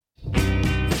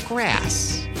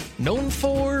grass. Known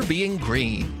for being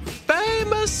green.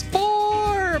 Famous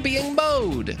for being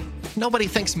mowed. Nobody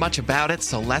thinks much about it,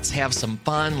 so let's have some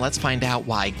fun. Let's find out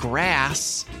why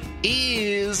grass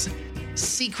is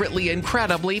secretly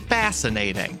incredibly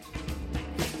fascinating.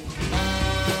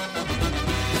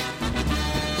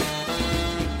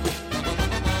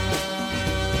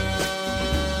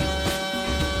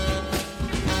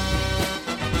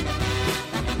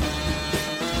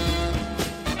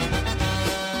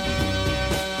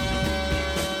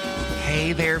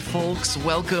 Hey there, folks.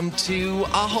 Welcome to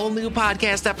a whole new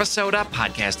podcast episode, a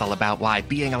podcast all about why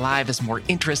being alive is more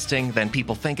interesting than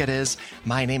people think it is.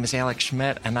 My name is Alex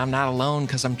Schmidt, and I'm not alone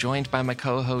because I'm joined by my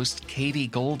co-host, Katie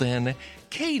Golden.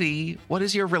 Katie, what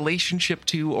is your relationship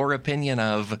to or opinion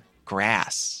of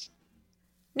grass?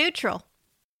 Neutral.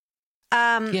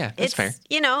 Yeah, that's fair.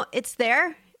 You know, it's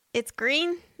there. It's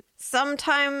green.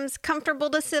 Sometimes comfortable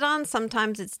to sit on.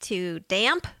 Sometimes it's too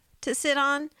damp to sit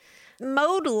on.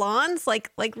 Mowed lawns, like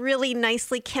really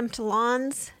nicely kempt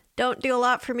lawns, don't do a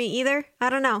lot for me either. I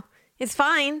don't know. It's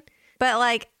fine, but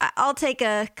like I'll take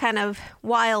a kind of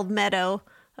wild meadow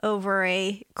over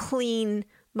a clean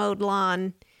mowed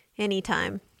lawn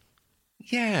anytime.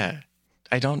 Yeah.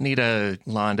 I don't need a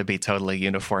lawn to be totally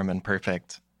uniform and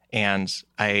perfect. And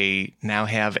I now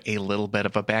have a little bit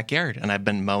of a backyard, and I've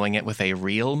been mowing it with a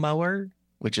reel mower,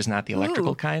 which is not the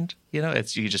electrical kind. You know,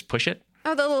 you just push it.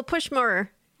 Oh, the little push mower.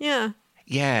 Yeah.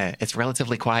 Yeah, it's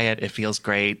relatively quiet. It feels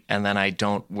great. And then I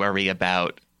don't worry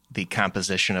about the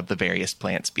composition of the various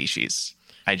plant species.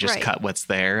 I just cut what's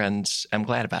there, and I'm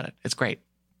glad about it. It's great.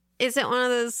 Is it one of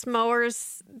those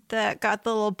mowers that got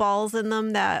the little balls in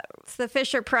them? It's the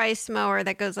Fisher-Price mower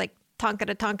that goes like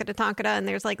tonkada, tonkada, tonkada, and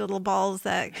there's like little balls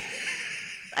that...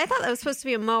 I thought that was supposed to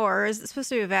be a mower. Is it supposed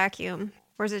to be a vacuum?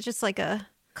 Or is it just like a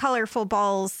colorful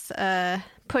balls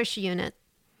push unit?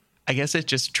 I guess it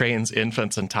just trains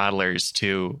infants and toddlers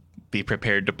to be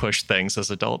prepared to push things as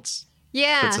adults.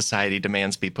 Yeah. That society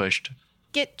demands be pushed.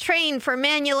 Get trained for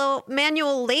manual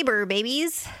labor,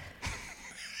 babies.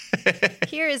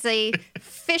 Here is a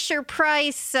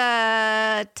Fisher-Price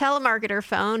telemarketer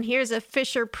phone. Here's a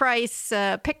Fisher-Price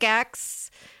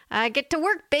pickaxe. Get to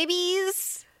work,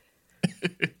 babies.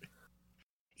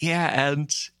 Yeah,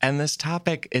 and this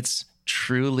topic, it's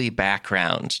truly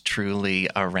background, truly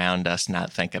around us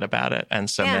not thinking about it. And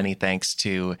so many thanks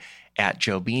to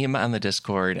 @JoeBeam on the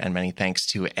Discord, and many thanks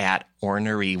to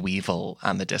 @Ornery Weevil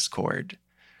on the Discord,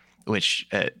 which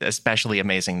especially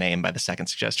amazing name by the second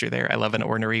suggester there. I love an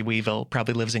ornery weevil,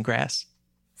 probably lives in grass.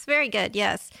 It's very good,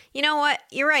 yes. You know what?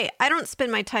 You're right. I don't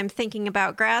spend my time thinking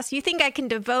about grass. You think I can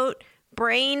devote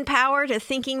brain power to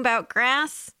thinking about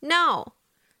grass? No.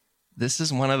 This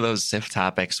is one of those SIF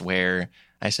topics where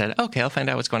I said, okay, I'll find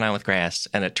out what's going on with grass.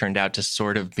 And it turned out to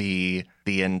sort of be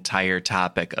the entire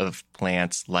topic of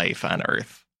plants' life on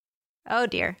Earth. Oh,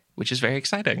 dear. Which is very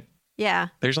exciting. Yeah.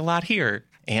 There's a lot here.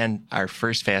 And our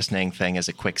first fascinating thing is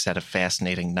a quick set of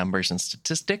fascinating numbers and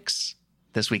statistics.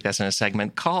 This week, that's in a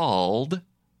segment called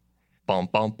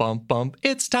Bump, Bump, Bump, Bump.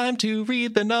 It's time to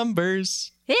read the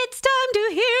numbers. It's time to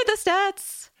hear the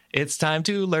stats. It's time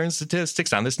to learn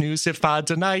statistics on this new SIF pod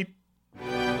tonight.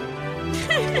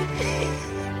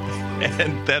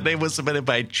 And that name was submitted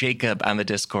by Jacob on the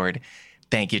Discord.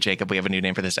 Thank you, Jacob. We have a new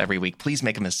name for this every week. Please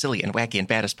make them as silly and wacky and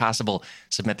bad as possible.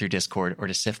 Submit through Discord or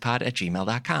to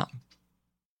sifpod@gmail.com.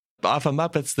 Off of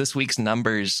Muppets, this week's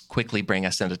numbers quickly bring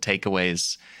us into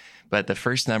takeaways. But the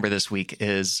first number this week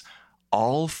is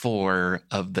all 4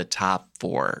 of the top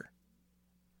 4.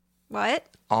 What?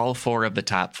 All 4 of the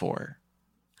top 4.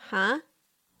 Huh?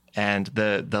 And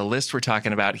the list we're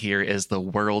talking about here is the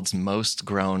world's most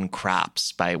grown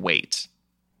crops by weight.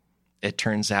 It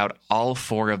turns out all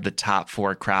 4 of the top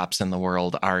 4 crops in the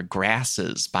world are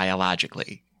grasses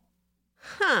biologically.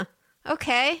 Huh.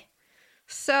 Okay.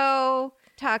 So,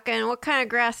 what kind of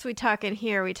grass are we talking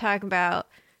here? We talking about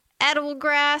edible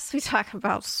grass? We talking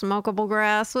about smokable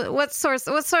grass? What source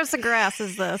of grass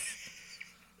is this?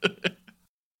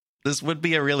 This would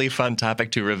be a really fun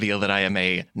topic to reveal that I am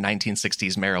a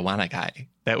 1960s marijuana guy.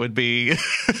 That would be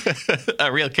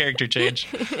a real character change.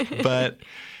 But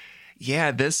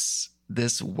yeah, this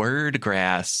word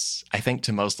grass, I think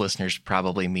to most listeners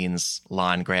probably means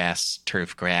lawn grass,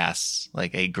 turf grass,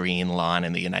 like a green lawn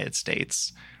in the United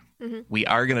States. Mm-hmm. We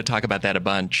are going to talk about that a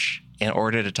bunch. In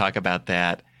order to talk about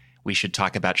that, we should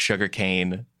talk about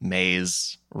sugarcane,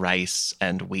 maize, rice,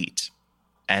 and wheat,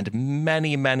 and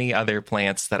many, many other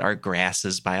plants that are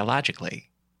grasses biologically.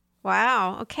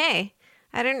 Wow. Okay.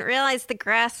 I didn't realize the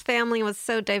grass family was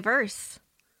so diverse.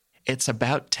 It's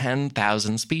about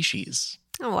 10,000 species.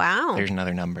 Oh, wow. There's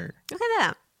another number. Look at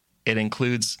that. It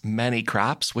includes many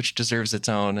crops, which deserves its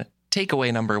own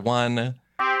takeaway number 1.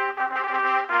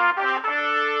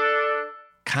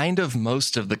 Kind of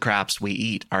most of the crops we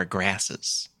eat are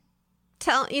grasses.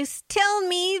 Tell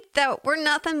me that we're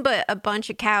nothing but a bunch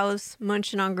of cows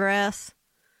munching on grass.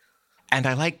 And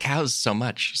I like cows so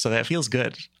much, so that feels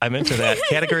good. I'm into that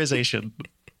categorization.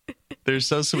 They're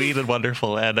so sweet and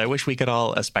wonderful, and I wish we could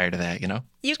all aspire to that, you know?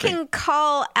 You can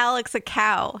call Alex a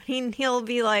cow. He'll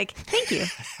be like, thank you.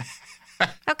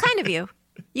 How kind of you.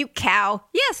 You cow.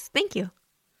 Yes, thank you.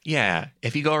 Yeah,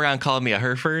 if you go around calling me a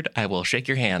Hereford, I will shake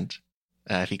your hand.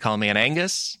 If you call me an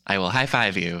Angus, I will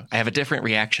high-five you. I have a different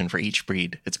reaction for each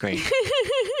breed. It's great.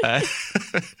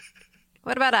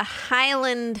 What about a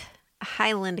Highland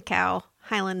cow?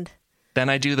 Highland. Then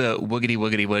I do the woogity,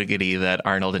 woogity, woogity that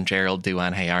Arnold and Gerald do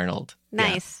on Hey Arnold.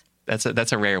 Nice. Yeah,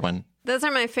 that's a rare one. Those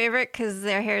are my favorite because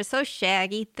their hair is so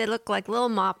shaggy. They look like little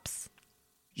mops.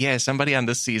 Yeah, somebody on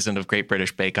this season of Great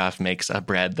British Bake Off makes a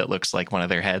bread that looks like one of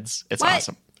their heads. It's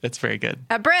awesome. It's very good.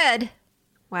 A bread?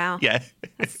 Wow. Yeah.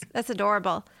 That's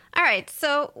adorable. All right,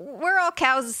 so we're all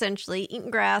cows essentially,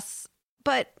 eating grass.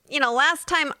 But, last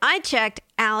time I checked,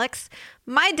 Alex,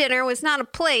 my dinner was not a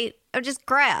plate of just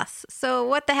grass. So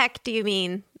what the heck do you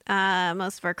mean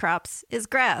most of our crops is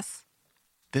grass?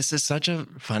 This is such a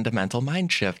fundamental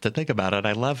mind shift to think about it.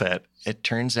 I love it. It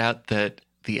turns out that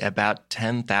the about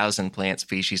 10,000 plant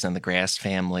species in the grass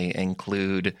family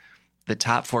include the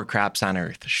top 4 crops on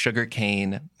Earth: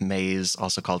 sugarcane, maize,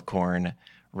 also called corn,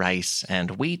 rice,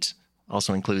 and wheat.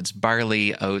 Also includes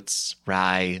barley, oats,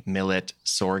 rye, millet,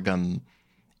 sorghum.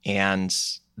 And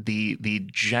the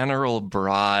general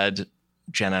broad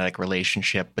genetic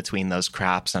relationship between those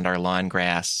crops and our lawn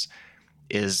grass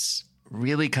is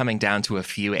really coming down to a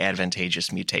few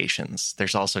advantageous mutations.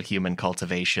 There's also human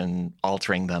cultivation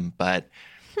altering them, but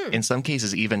in some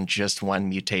cases, even just one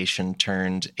mutation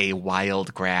turned a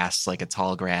wild grass, like a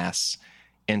tall grass,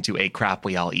 into a crop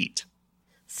we all eat,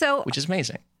 which is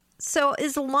amazing. So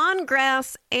is lawn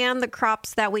grass and the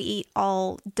crops that we eat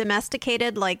all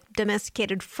domesticated, like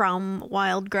domesticated from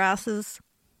wild grasses?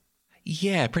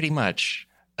 Yeah, pretty much,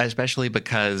 especially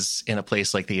because in a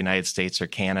place like the United States or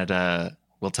Canada,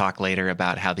 we'll talk later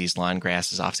about how these lawn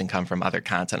grasses often come from other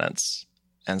continents.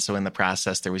 And so in the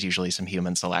process, there was usually some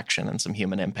human selection and some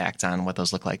human impact on what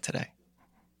those look like today.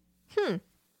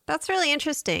 That's really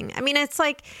interesting. I mean, it's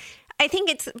like, I think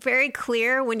it's very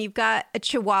clear when you've got a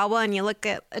Chihuahua and you look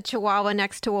at a Chihuahua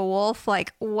next to a wolf,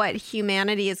 like what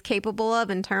humanity is capable of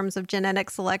in terms of genetic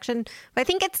selection. But I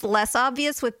think it's less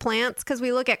obvious with plants because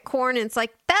we look at corn and it's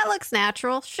like, that looks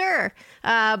natural, sure.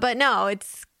 But no,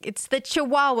 it's the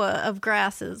Chihuahua of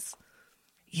grasses.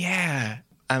 Yeah.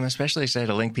 I'm especially excited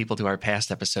to link people to our past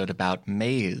episode about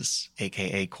maize,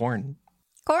 a.k.a. corn.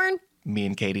 Corn? Me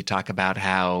and Katie talk about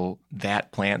how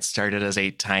that plant started as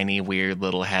a tiny, weird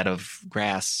little head of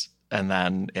grass, and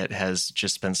then it has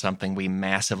just been something we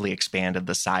massively expanded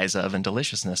the size of and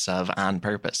deliciousness of on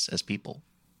purpose as people.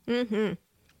 Mm-hmm.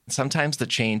 Sometimes the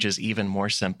change is even more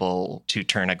simple to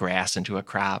turn a grass into a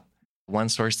crop. One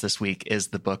source this week is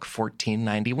the book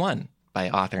 1491 by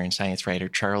author and science writer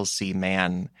Charles C.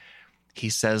 Mann. He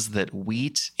says that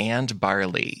wheat and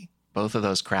barley, both of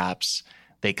those crops,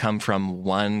 they come from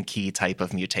one key type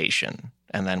of mutation.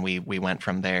 And then we went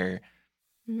from there.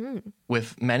 Mm-hmm.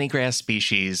 With many grass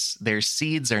species, their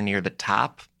seeds are near the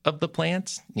top of the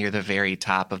plant, near the very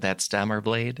top of that stem or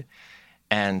blade.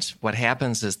 And what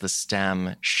happens is the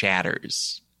stem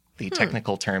shatters. The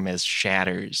technical term is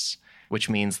shatters, which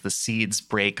means the seeds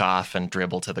break off and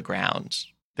dribble to the ground.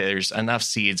 There's enough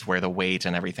seeds where the weight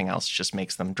and everything else just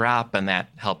makes them drop, and that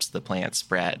helps the plant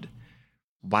spread.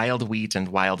 Wild wheat and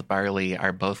wild barley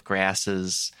are both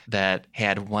grasses that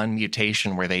had one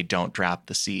mutation where they don't drop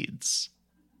the seeds.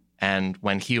 And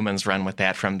when humans run with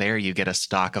that from there, you get a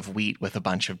stalk of wheat with a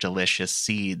bunch of delicious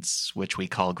seeds, which we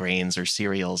call grains or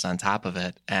cereals on top of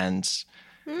it. And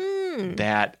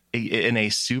that, in a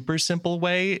super simple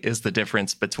way, is the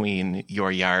difference between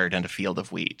your yard and a field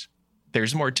of wheat.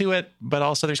 There's more to it, but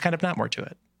also there's kind of not more to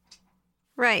it.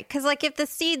 Right, because like if the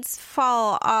seeds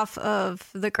fall off of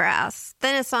the grass,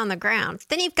 then it's on the ground.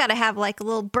 Then you've got to have like a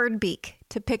little bird beak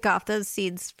to pick off those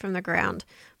seeds from the ground.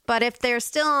 But if they're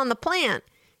still on the plant,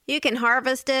 you can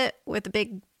harvest it with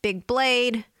a big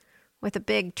blade, with a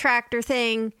big tractor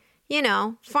thing,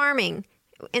 farming,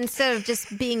 instead of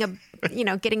just being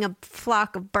getting a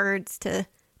flock of birds to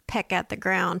peck at the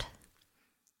ground.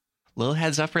 Little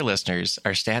heads up for listeners,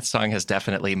 our stats song has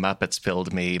definitely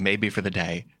Muppets-filled me, maybe for the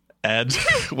day. And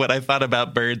when I thought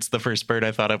about birds, the first bird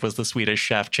I thought of was the Swedish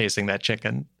chef chasing that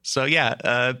chicken. So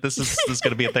yeah, this is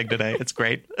going to be a thing today. It's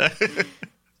great.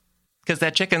 Because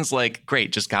that chicken's like,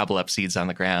 great, just gobble up seeds on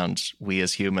the ground. We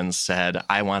as humans said,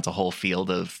 I want a whole field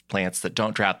of plants that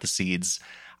don't drop the seeds.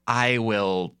 I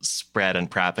will spread and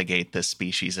propagate this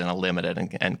species in a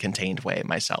limited and contained way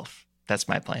myself. That's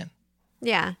my plan.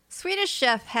 Yeah. Swedish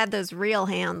Chef had those real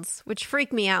hands, which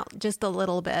freak me out just a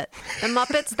little bit. The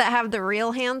Muppets that have the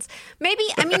real hands. Maybe,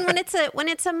 I mean, when it's a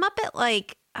Muppet,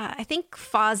 like, I think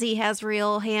Fozzie has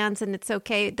real hands and it's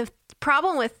okay. The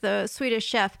problem with the Swedish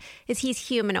Chef is he's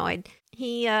humanoid.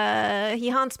 He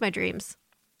haunts my dreams.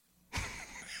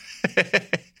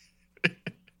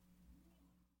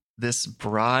 This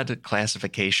broad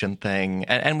classification thing,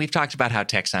 and we've talked about how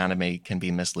taxonomy can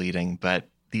be misleading, but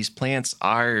these plants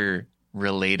are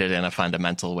related in a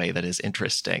fundamental way that is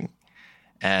interesting.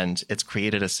 And it's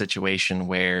created a situation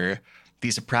where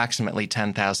these approximately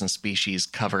 10,000 species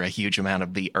cover a huge amount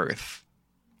of the earth.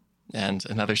 And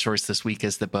another source this week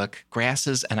is the book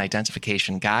Grasses: An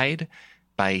Identification Guide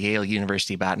by Yale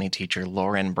University botany teacher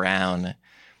Lauren Brown.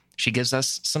 She gives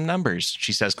us some numbers.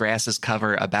 She says grasses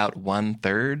cover about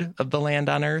 1/3 of the land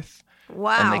on Earth.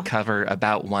 Wow. And they cover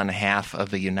about 1/2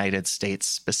 of the United States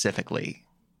specifically.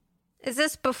 Is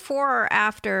this before or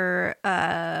after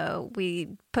we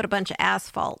put a bunch of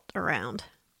asphalt around?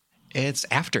 It's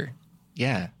after.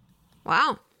 Yeah.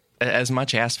 Wow. As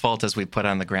much asphalt as we put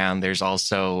on the ground, there's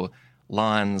also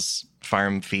lawns,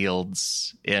 farm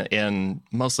fields in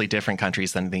mostly different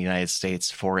countries than the United States,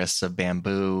 forests of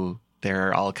bamboo. There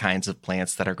are all kinds of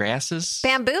plants that are grasses.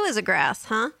 Bamboo is a grass,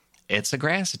 huh? It's a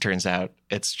grass, it turns out.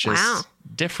 It's just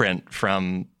different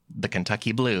from the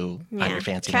Kentucky blue on your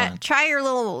fancy lawn. Try your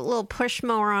little push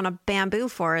mower on a bamboo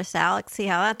forest, Alex. See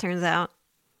how that turns out.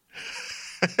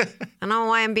 I don't know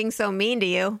why I'm being so mean to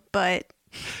you, but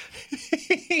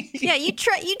yeah, you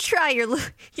try your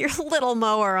little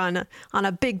mower on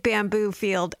a big bamboo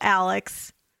field,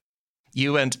 Alex.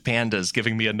 You and pandas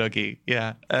giving me a noogie.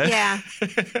 Yeah. Yeah.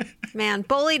 Man,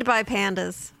 bullied by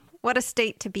pandas. What a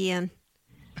state to be in.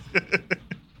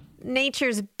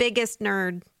 Nature's biggest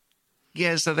nerd.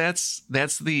 Yeah, so that's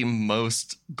the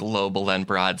most global and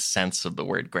broad sense of the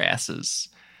word grasses.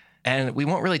 And we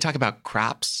won't really talk about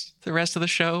crops the rest of the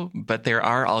show, but there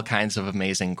are all kinds of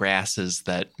amazing grasses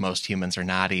that most humans are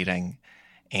not eating.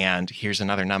 And here's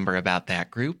another number about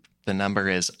that group. The number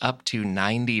is up to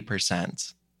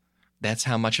 90%. That's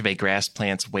how much of a grass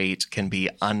plant's weight can be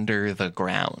under the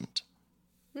ground.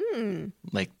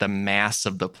 Like the mass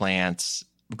of the plants.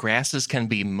 Grasses can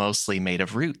be mostly made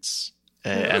of roots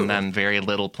and then very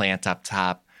little plant up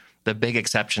top. The big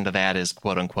exception to that is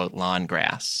quote unquote lawn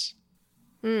grass.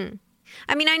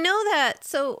 I mean, I know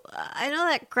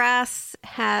that grass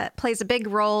plays a big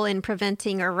role in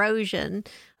preventing erosion,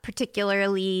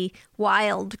 particularly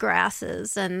wild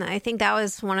grasses. And I think that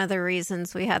was one of the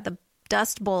reasons we had the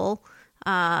Dust Bowl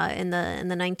in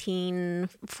the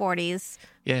 1940s.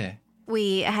 Yeah.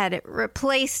 We had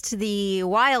replaced the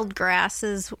wild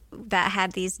grasses that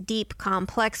had these deep,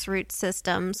 complex root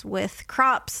systems with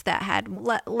crops that had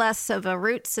less of a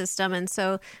root system. And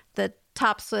so the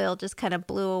topsoil just kind of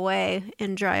blew away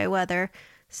in dry weather.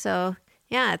 So,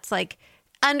 yeah, it's like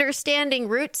understanding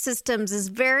root systems is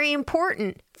very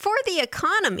important for the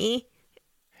economy.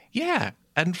 Yeah,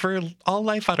 and for all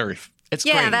life on Earth. It's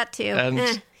great. Yeah, that too.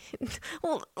 And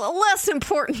well, less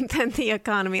important than the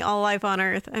economy, all life on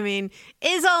Earth. I mean,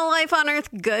 is all life on Earth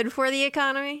good for the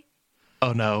economy?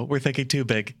 Oh, no, we're thinking too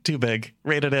big.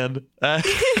 Rate it in.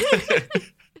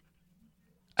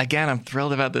 Again, I'm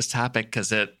thrilled about this topic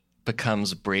because it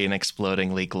becomes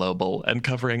brain-explodingly global and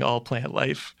covering all plant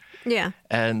life. Yeah.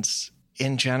 And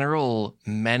in general,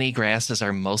 many grasses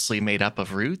are mostly made up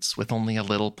of roots with only a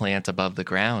little plant above the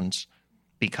ground.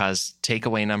 Because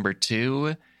takeaway number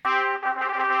 2,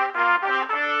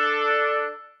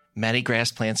 many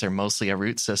grass plants are mostly a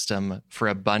root system for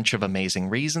a bunch of amazing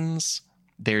reasons.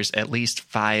 There's at least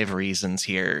 5 reasons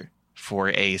here for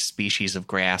a species of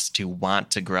grass to want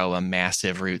to grow a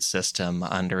massive root system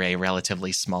under a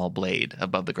relatively small blade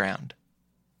above the ground.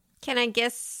 Can I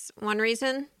guess one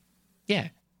reason? Yeah.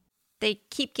 They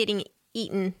keep getting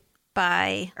eaten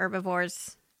by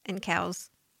herbivores and cows.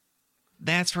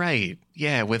 That's right.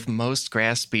 Yeah, with most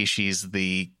grass species,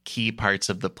 the key parts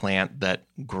of the plant that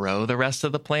grow the rest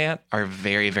of the plant are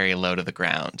very, very low to the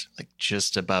ground, like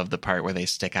just above the part where they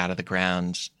stick out of the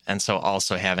ground. And so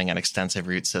also having an extensive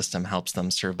root system helps them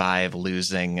survive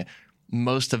losing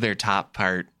most of their top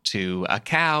part to a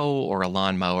cow or a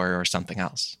lawnmower or something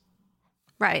else.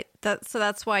 Right. So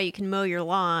that's why you can mow your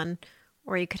lawn,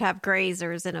 or you could have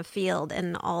grazers in a field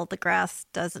and all the grass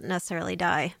doesn't necessarily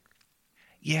die.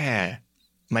 Yeah.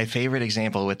 My favorite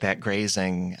example with that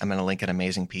grazing, I'm going to link an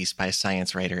amazing piece by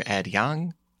science writer Ed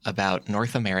Young about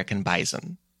North American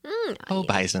bison. Oh,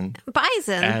 bison.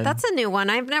 Bison. And- That's a new one.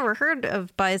 I've never heard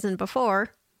of bison before.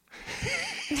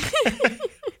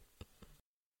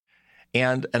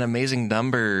 And an amazing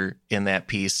number in that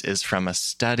piece is from a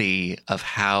study of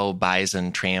how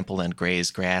bison trample and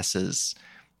graze grasses.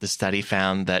 The study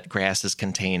found that grasses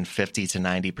contain 50 to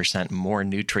 90% more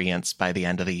nutrients by the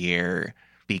end of the year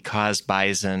because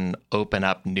bison open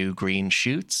up new green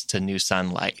shoots to new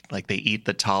sunlight. Like they eat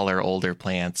the taller, older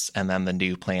plants, and then the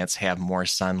new plants have more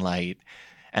sunlight.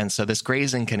 And so this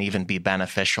grazing can even be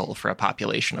beneficial for a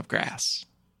population of grass.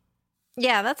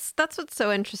 Yeah, that's what's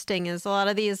so interesting is a lot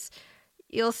of these,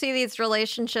 you'll see these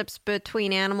relationships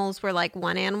between animals where like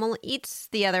one animal eats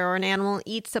the other or an animal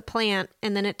eats a plant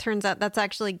and then it turns out that's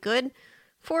actually good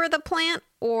for the plant.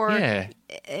 Or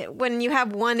when you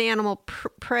have one animal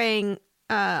preying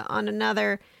on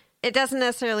another, it doesn't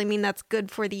necessarily mean that's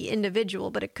good for the individual,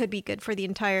 but it could be good for the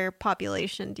entire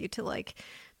population due to like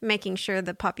making sure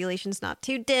the population's not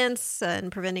too dense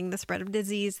and preventing the spread of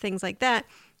disease, things like that.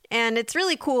 And it's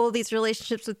really cool, these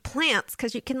relationships with plants,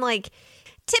 because you can like,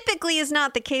 typically is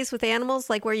not the case with animals,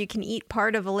 like where you can eat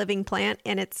part of a living plant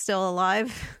and it's still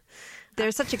alive.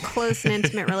 There's such a close and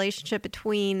intimate relationship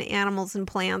between animals and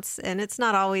plants, and it's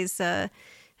not always,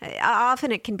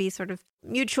 often it can be sort of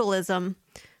mutualism,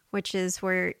 which is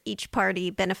where each party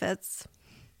benefits.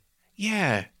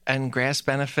 Yeah, and grass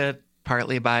benefit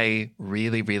partly by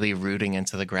really, really rooting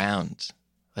into the ground.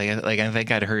 Like I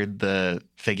think I'd heard the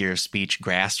figure of speech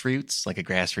grassroots, like a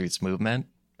grassroots movement.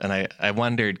 And I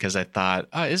wondered because I thought,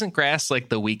 oh, isn't grass like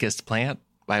the weakest plant?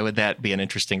 Why would that be an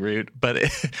interesting root? But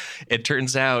it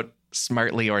turns out,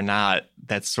 smartly or not,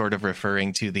 that's sort of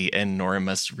referring to the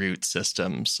enormous root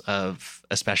systems of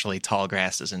especially tall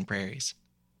grasses and prairies.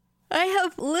 I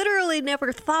have literally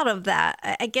never thought of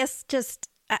that. I guess just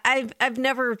I've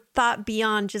never thought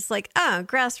beyond just like,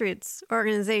 grassroots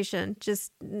organization,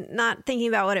 just not thinking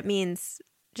about what it means,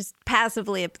 just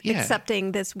passively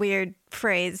accepting this weird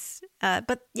phrase.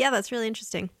 But yeah, that's really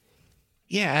interesting.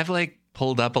 Yeah, I've like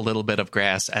pulled up a little bit of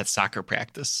grass at soccer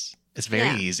practice. It's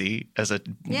very easy as a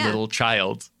little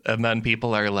child. And then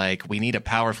people are like, we need a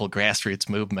powerful grassroots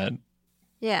movement.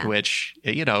 Yeah. Which,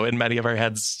 you know, in many of our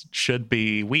heads should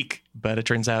be weak. But it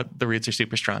turns out the roots are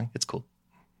super strong. It's cool.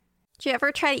 Did you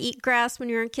ever try to eat grass when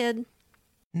you were a kid?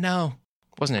 No.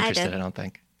 Wasn't interested, I don't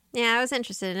think. Yeah, I was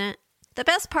interested in it. The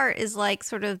best part is like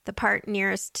sort of the part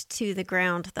nearest to the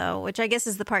ground, though, which I guess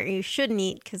is the part you shouldn't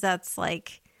eat because that's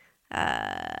like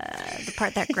the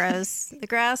part that grows the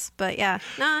grass. But yeah,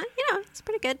 no, you know, it's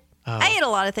pretty good. Oh. I ate a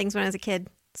lot of things when I was a kid.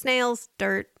 Snails,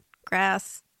 dirt,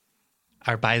 grass.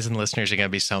 Our bison listeners are going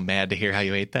to be so mad to hear how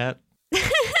you ate that.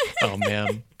 Oh,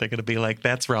 man. They're going to be like,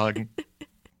 that's wrong.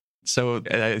 So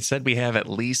I said we have at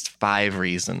least 5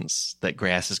 reasons that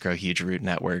grasses grow huge root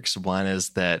networks. One is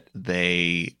that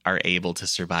they are able to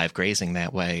survive grazing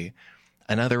that way.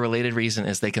 Another related reason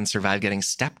is they can survive getting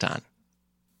stepped on.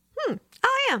 Oh,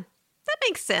 yeah. That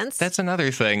makes sense. That's another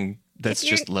thing that's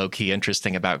just low-key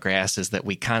interesting about grass is that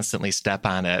we constantly step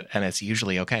on it, and it's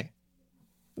usually okay.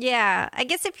 Yeah. I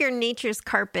guess if you're nature's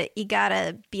carpet, you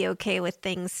gotta be okay with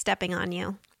things stepping on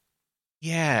you.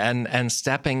 Yeah, and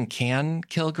stepping can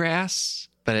kill grass,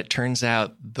 but it turns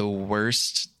out the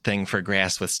worst thing for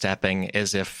grass with stepping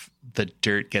is if the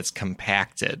dirt gets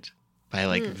compacted by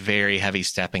like very heavy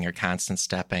stepping or constant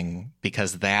stepping,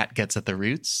 because that gets at the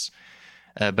roots.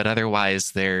 But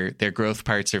otherwise, their growth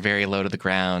parts are very low to the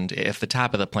ground. If the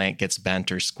top of the plant gets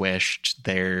bent or squished,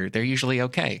 they're usually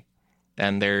okay,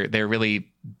 and they're really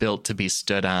built to be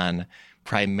stood on.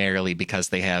 Primarily because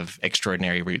they have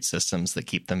extraordinary root systems that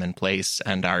keep them in place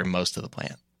and are most of the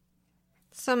plant.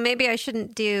 So maybe I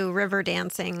shouldn't do river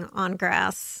dancing on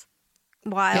grass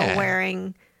while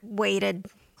wearing weighted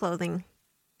clothing.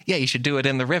 Yeah, you should do it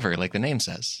in the river, like the name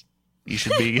says. You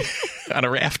should be on a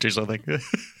raft or something.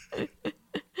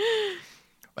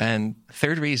 And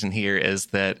third reason here is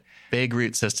that big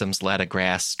root systems let a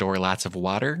grass store lots of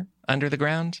water under the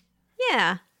ground.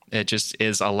 Yeah. It just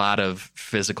is a lot of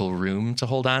physical room to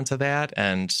hold on to that,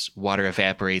 and water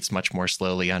evaporates much more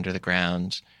slowly under the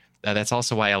ground. That's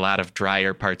also why a lot of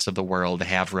drier parts of the world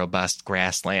have robust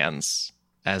grasslands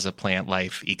as a plant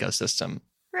life ecosystem.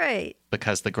 Right.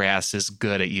 Because the grass is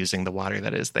good at using the water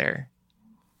that is there.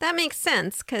 That makes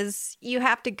sense because you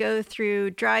have to go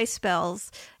through dry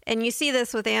spells. And you see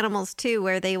this with animals too,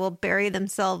 where they will bury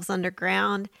themselves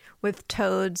underground. With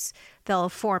toads, they'll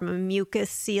form a mucus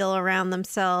seal around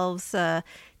themselves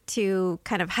to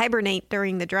kind of hibernate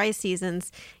during the dry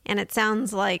seasons. And it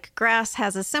sounds like grass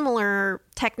has a similar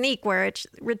technique where it's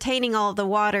retaining all the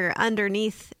water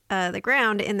underneath the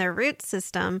ground in their root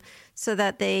system so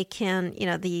that they can,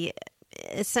 the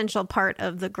essential part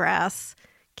of the grass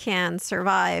can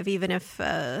survive, even if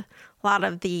a lot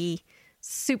of the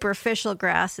superficial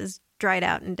grass is dried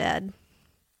out and dead.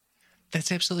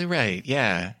 That's absolutely right.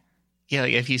 Yeah. Yeah,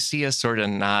 like if you see a sort of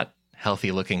not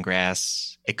healthy looking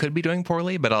grass, it could be doing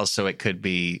poorly, but also it could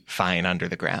be fine under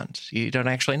the ground. You don't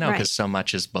actually know because so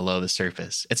much is below the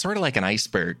surface. It's sort of like an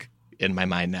iceberg in my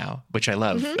mind now, which I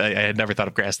love. I had never thought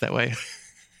of grass that way.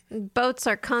 Boats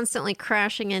are constantly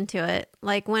crashing into it.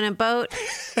 Like when a boat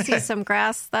sees some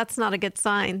grass, that's not a good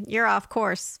sign. You're off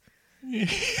course.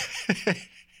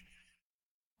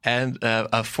 And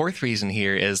a fourth reason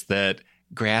here is that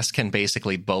grass can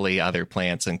basically bully other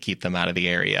plants and keep them out of the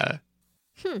area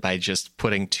by just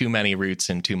putting too many roots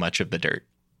in too much of the dirt.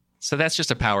 So that's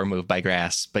just a power move by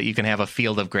grass, but you can have a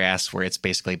field of grass where it's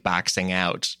basically boxing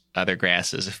out other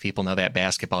grasses, if people know that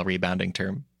basketball rebounding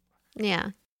term. Yeah.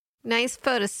 Nice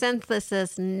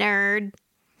photosynthesis, nerd.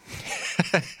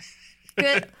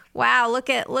 Good. Wow, look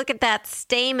at that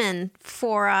stamen,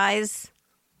 four eyes.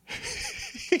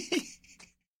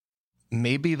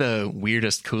 Maybe the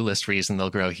weirdest, coolest reason they'll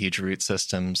grow huge root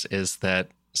systems is that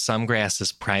some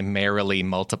grasses primarily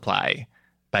multiply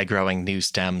by growing new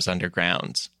stems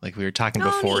underground. Like we were talking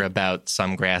before about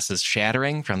some grasses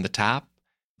shattering from the top.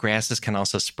 Grasses can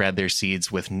also spread their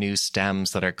seeds with new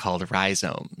stems that are called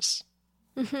rhizomes.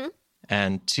 Mm-hmm.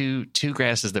 And two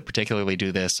grasses that particularly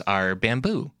do this are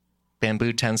bamboo.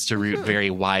 Bamboo tends to root very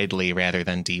widely rather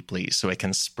than deeply, so it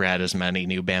can spread as many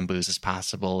new bamboos as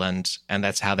possible, and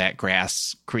that's how that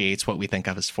grass creates what we think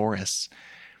of as forests.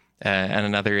 And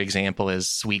another example is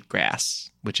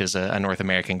sweetgrass, which is a North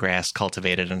American grass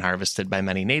cultivated and harvested by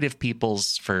many native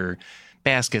peoples for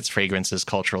baskets, fragrances,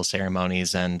 cultural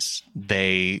ceremonies, and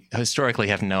they historically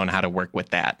have known how to work with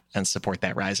that and support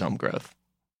that rhizome growth.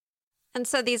 And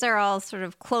so these are all sort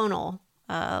of clonal.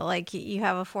 Like you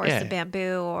have a forest of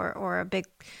bamboo or a big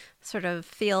sort of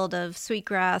field of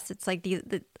sweetgrass. It's like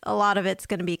a lot of it's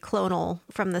going to be clonal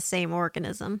from the same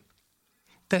organism.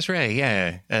 That's right,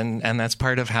 yeah. And that's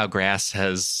part of how grass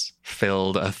has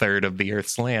filled a third of the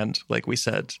Earth's land, like we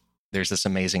said. There's this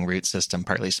amazing root system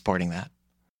partly supporting that.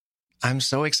 I'm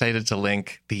so excited to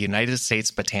link the United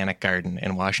States Botanic Garden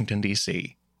in Washington,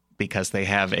 D.C., because they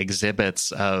have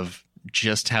exhibits of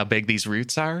just how big these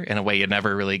roots are in a way you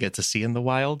never really get to see in the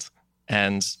wild.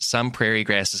 And some prairie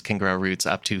grasses can grow roots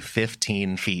up to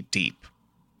 15 feet deep.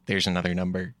 There's another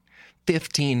number.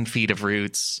 15 feet of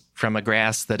roots from a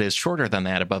grass that is shorter than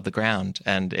that above the ground.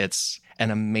 And it's an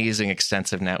amazing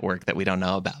extensive network that we don't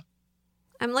know about.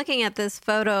 I'm looking at this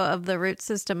photo of the root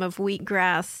system of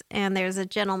wheatgrass, and there's a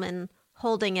gentleman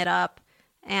holding it up,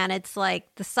 and it's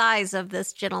like the size of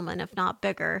this gentleman, if not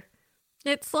bigger.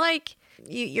 It's like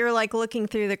you're like looking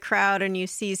through the crowd and you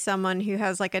see someone who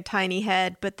has like a tiny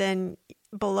head, but then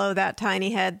below that tiny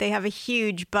head, they have a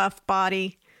huge buff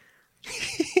body.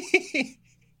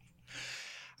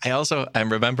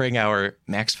 I'm remembering our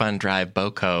Max Fun Drive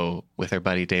Boco with our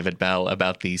buddy David Bell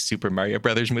about the Super Mario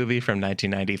Brothers movie from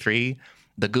 1993.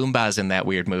 The Goombas in that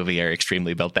weird movie are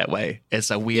extremely built that way. It's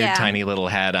a weird, tiny little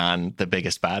head on the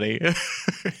biggest body.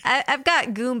 I've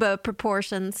got Goomba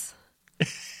proportions.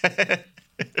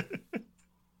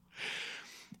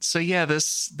 So yeah,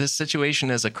 this situation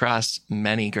is across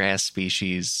many grass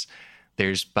species.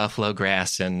 There's buffalo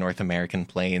grass in North American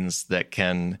plains that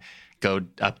can go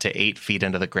up to 8 feet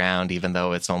into the ground, even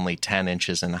though it's only 10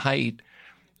 inches in height.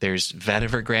 There's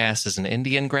vetiver grass as an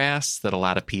Indian grass that a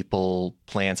lot of people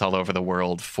plant all over the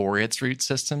world for its root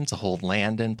system to hold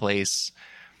land in place.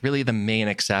 Really, the main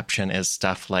exception is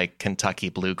stuff like Kentucky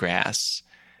bluegrass.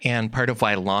 And part of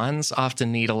why lawns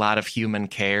often need a lot of human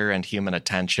care and human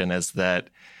attention is that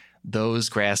those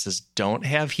grasses don't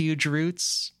have huge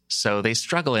roots, so they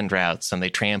struggle in droughts and they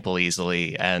trample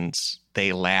easily, and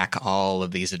they lack all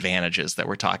of these advantages that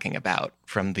we're talking about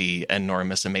from the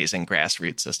enormous, amazing grass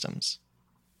root systems.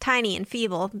 Tiny and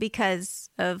feeble because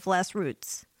of less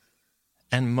roots.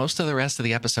 And most of the rest of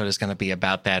the episode is going to be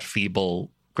about that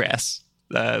feeble grass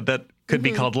that could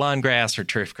be called lawn grass or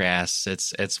turf grass.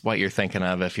 It's what you're thinking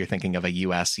of if you're thinking of a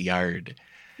U.S. yard.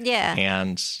 Yeah.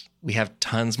 And we have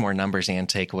tons more numbers and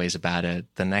takeaways about it.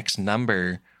 The next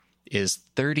number is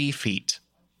 30 feet.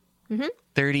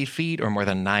 30 feet or more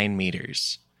than 9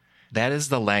 meters. That is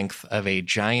the length of a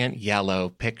giant yellow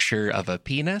picture of a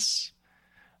penis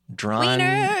drawn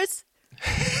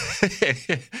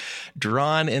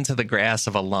into the grass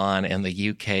of a lawn in the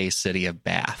UK city of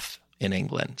Bath in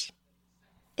England.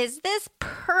 Is this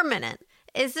permanent?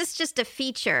 Is this just a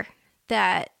feature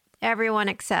that everyone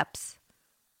accepts?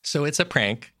 So it's a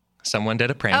prank. Someone did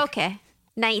a prank. Okay.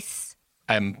 Nice.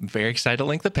 I'm very excited to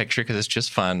link the picture because it's just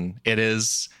fun. It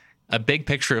is a big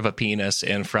picture of a penis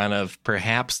in front of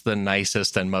perhaps the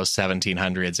nicest and most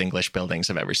 1700s English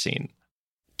buildings I've ever seen.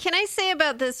 Can I say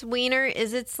about this wiener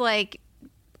is it's like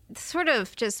sort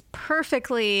of just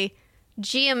perfectly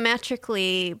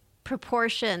geometrically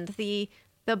proportioned. The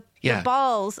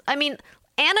balls. I mean,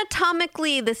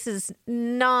 anatomically, this is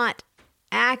not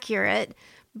accurate,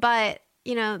 but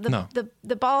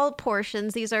the ball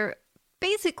portions, these are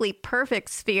basically perfect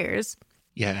spheres.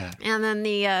 Yeah. And then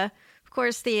of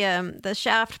course the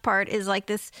shaft part is like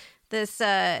this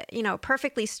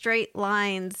perfectly straight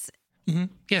lines. Mm-hmm.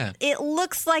 Yeah. It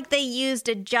looks like they used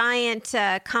a giant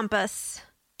compass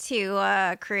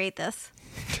to create this.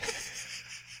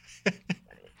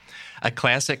 A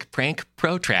classic prank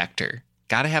protractor.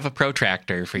 Got to have a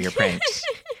protractor for your pranks.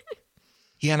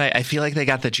 Yeah, and I feel like they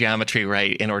got the geometry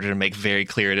right in order to make very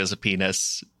clear it is a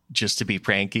penis, just to be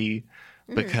pranky,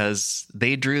 because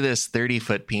they drew this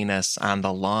 30-foot penis on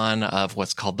the lawn of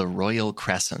what's called the Royal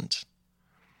Crescent.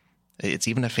 It's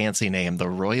even a fancy name. The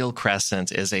Royal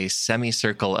Crescent is a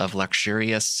semicircle of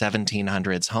luxurious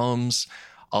 1700s homes,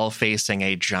 all facing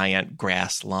a giant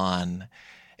grass lawn.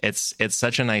 It's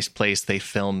such a nice place. They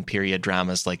film period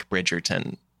dramas like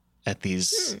Bridgerton at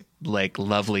these like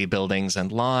lovely buildings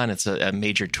and lawn. It's a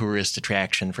major tourist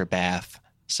attraction for Bath.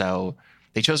 So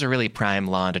they chose a really prime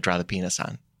lawn to draw the penis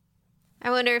on. I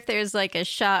wonder if there's like a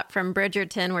shot from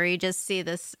Bridgerton where you just see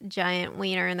this giant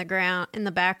wiener in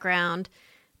the background.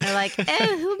 They're like, oh,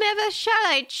 whomever shall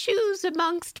I choose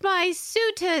amongst my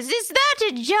suitors? Is that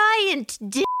a giant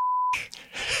dick?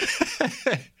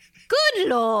 Good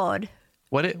Lord.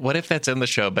 What if that's in the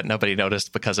show, but nobody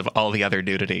noticed because of all the other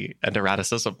nudity and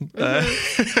eroticism?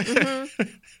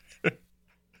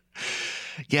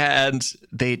 Yeah, and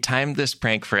they timed this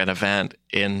prank for an event.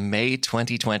 In May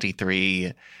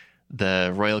 2023,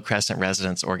 the Royal Crescent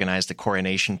residents organized a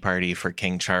coronation party for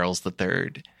King Charles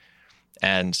III.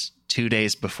 And 2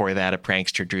 days before that, a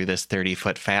prankster drew this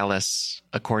 30-foot phallus.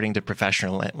 According to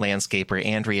professional landscaper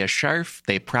Andrea Scharf,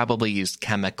 they probably used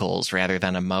chemicals rather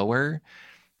than a mower.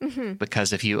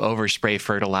 Because if you overspray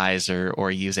fertilizer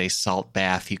or use a salt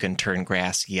bath, you can turn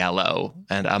grass yellow,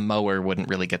 and a mower wouldn't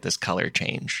really get this color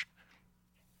change.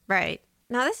 Right.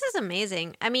 Now, this is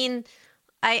amazing. I mean,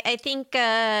 I think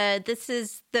this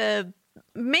is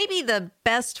maybe the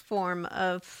best form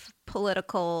of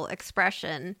political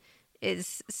expression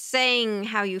is saying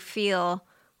how you feel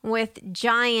with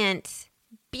giant,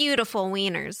 beautiful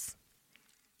wieners.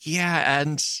 Yeah,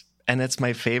 and it's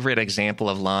my favorite example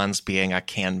of lawns being a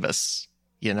canvas.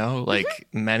 You know, like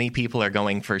many people are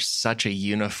going for such a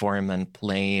uniform and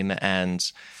plain and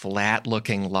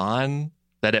flat-looking lawn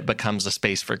that it becomes a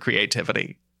space for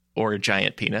creativity or a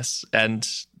giant penis. And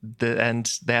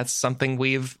that's something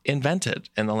we've invented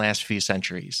in the last few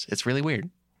centuries. It's really weird.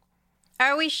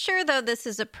 Are we sure, though, this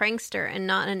is a prankster and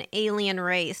not an alien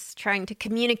race trying to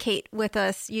communicate with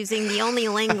us using the only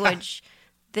language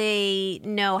they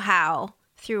know how?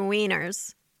 Through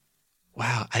wieners.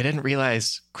 Wow, I didn't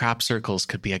realize crop circles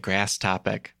could be a grass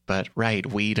topic, but right,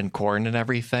 weed and corn and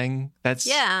everything.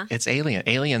 It's alien.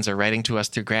 Aliens are writing to us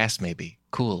through grass, maybe.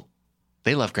 Cool.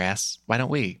 They love grass. Why don't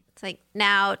we? It's like,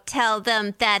 now tell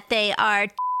them that they are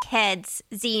heads,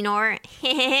 Xenor.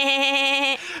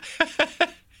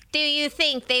 Do you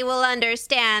think they will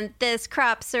understand this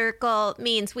crop circle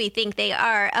means we think they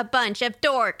are a bunch of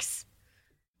dorks?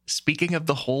 Speaking of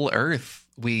the whole earth,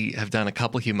 we have done a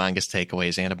couple humongous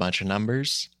takeaways and a bunch of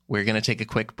numbers. We're going to take a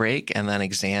quick break and then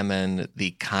examine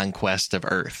the conquest of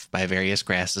Earth by various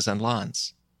grasses and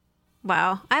lawns.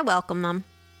 Wow, I welcome them.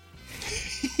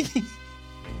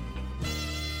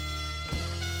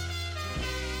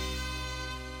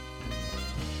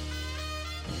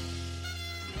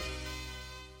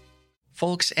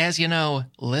 Folks, as you know,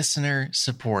 listener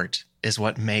support is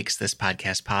what makes this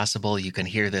podcast possible. You can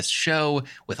hear this show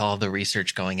with all the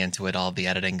research going into it, all the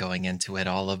editing going into it,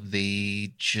 all of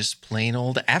the just plain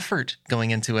old effort going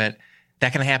into it.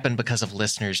 That can happen because of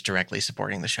listeners directly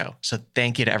supporting the show. So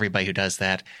thank you to everybody who does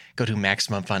that. Go to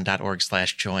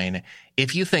MaximumFun.org/join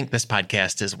if you think this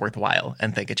podcast is worthwhile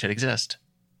and think it should exist.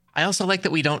 I also like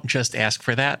that we don't just ask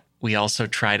for that. We also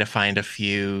try to find a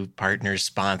few partners,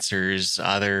 sponsors,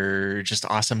 other just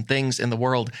awesome things in the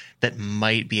world that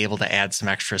might be able to add some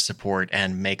extra support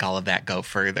and make all of that go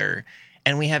further.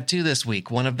 And we have two this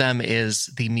week. One of them is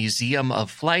the Museum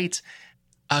of Flight.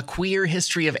 A Queer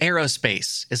History of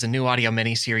Aerospace is a new audio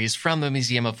miniseries from the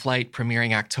Museum of Flight,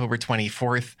 premiering October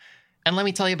 24th. And let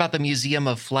me tell you about the Museum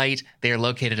of Flight. They are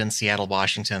located in Seattle,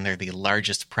 Washington. They're the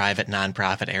largest private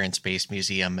nonprofit air and space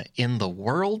museum in the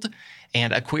world.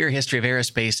 And A Queer History of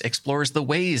Aerospace explores the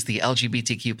ways the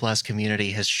LGBTQ plus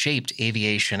community has shaped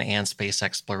aviation and space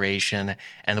exploration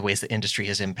and the ways the industry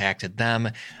has impacted them.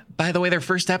 By the way, their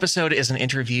first episode is an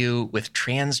interview with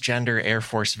transgender Air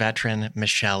Force veteran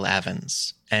Michelle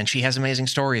Evans. And she has amazing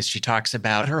stories. She talks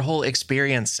about her whole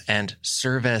experience and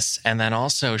service. And then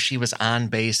also she was on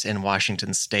base in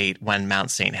Washington State when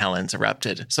Mount St. Helens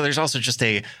erupted. So there's also just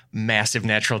a massive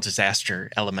natural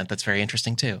disaster element that's very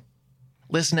interesting too.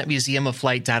 Listen at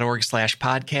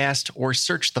museumofflight.org/podcast or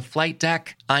search The Flight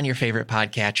Deck on your favorite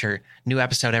podcatcher. New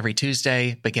episode every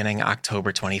Tuesday, beginning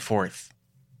October 24th.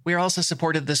 We are also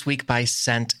supported this week by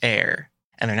Scent Air.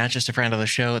 And they're not just a friend of the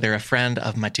show, they're a friend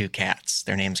of my two cats.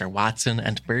 Their names are Watson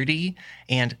and Birdie,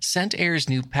 and Scent Air's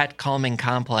new pet calming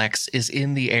complex is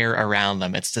in the air around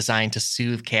them. It's designed to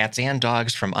soothe cats and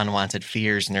dogs from unwanted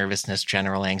fears, nervousness,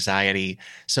 general anxiety.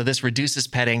 So this reduces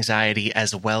pet anxiety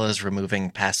as well as removing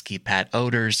pesky pet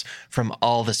odors from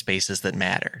all the spaces that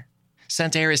matter.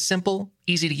 Scent Air is simple,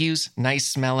 easy to use, nice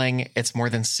smelling. Its more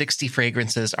than 60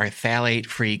 fragrances are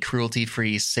phthalate-free,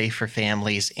 cruelty-free, safe for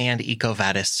families, and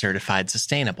EcoVadis certified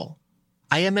sustainable.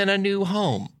 I am in a new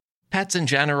home. Pets in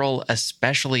general,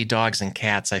 especially dogs and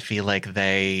cats, I feel like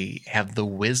they have the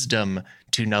wisdom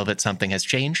to know that something has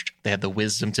changed. They have the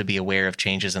wisdom to be aware of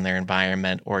changes in their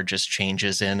environment or just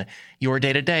changes in your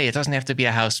day-to-day. It doesn't have to be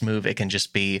a house move. It can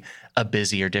just be a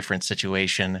busy or different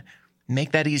situation.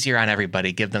 Make that easier on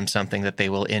everybody. Give them something that they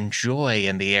will enjoy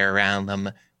in the air around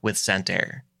them with Scent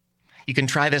Air. You can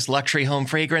try this luxury home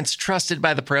fragrance trusted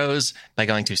by the pros by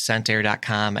going to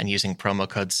scentair.com and using promo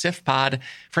code SIFPOD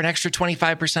for an extra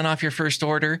 25% off your first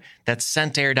order. That's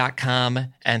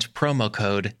scentair.com and promo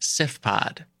code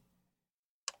SIFPOD.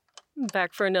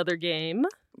 Back for another game.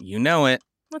 You know it.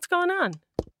 What's going on?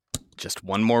 Just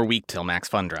one more week till Max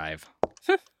Fun Drive.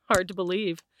 Hard to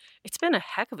believe. It's been a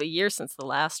heck of a year since the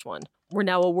last one. We're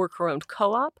now a worker-owned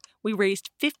co-op. We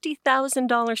raised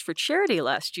 $50,000 for charity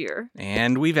last year.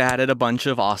 And we've added a bunch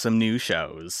of awesome new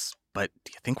shows. But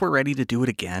do you think we're ready to do it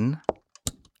again?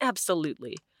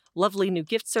 Absolutely. Lovely new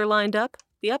gifts are lined up.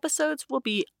 The episodes will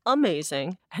be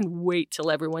amazing. And wait till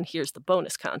everyone hears the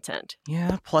bonus content.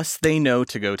 Yeah, plus they know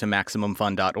to go to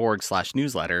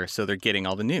MaximumFun.org/newsletter, so they're getting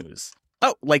all the news.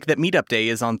 Oh, like that meetup day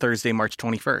is on Thursday, March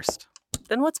 21st.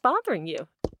 Then what's bothering you?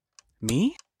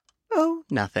 Me? Oh,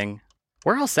 nothing.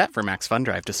 We're all set for Max Fun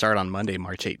Drive to start on Monday,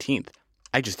 March 18th.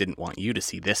 I just didn't want you to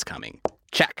see this coming.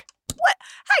 Check. What?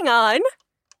 Hang on.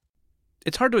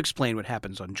 It's hard to explain what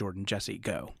happens on Jordan Jesse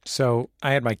Go. So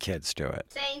I had my kids do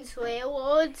it. Saying swear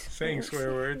words. Saying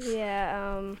swear words.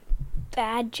 Yeah,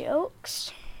 bad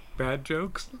jokes. Bad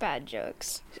jokes? Bad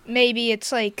jokes. Maybe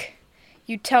it's like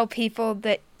you tell people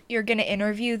that you're going to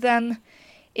interview them,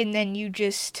 and then you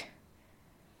just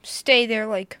stay there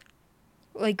like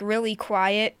really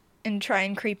quiet and try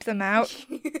and creep them out.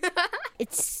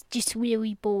 It's just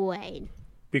really boring.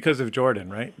 Because of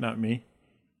Jordan, right? Not me.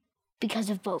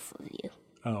 Because of both of you.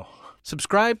 Oh.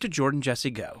 Subscribe to Jordan Jesse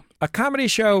Go. A comedy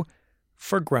show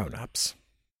for grown-ups.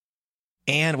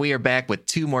 And we are back with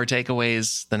two more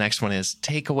takeaways. The next one is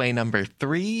takeaway number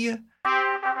 3.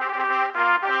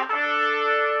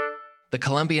 The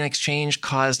Columbian Exchange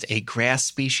caused a grass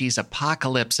species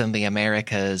apocalypse in the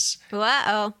Americas.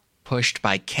 Uh-oh. Pushed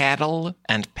by cattle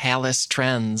and palace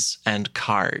trends and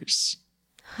cars.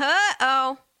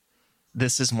 Uh-oh.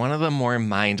 This is one of the more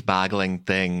mind-boggling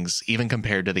things, even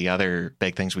compared to the other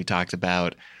big things we talked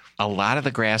about. A lot of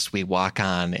the grass we walk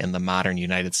on in the modern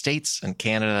United States and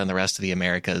Canada and the rest of the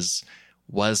Americas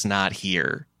was not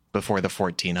here before the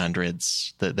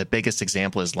 1400s. The biggest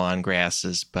example is lawn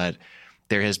grasses, but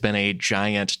there has been a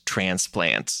giant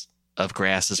transplant of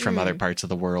grasses from other parts of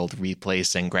the world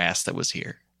replacing grass that was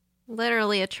here.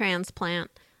 Literally a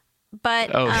transplant.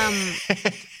 But,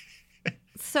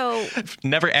 so... I've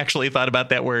never actually thought about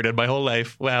that word in my whole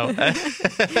life. Wow.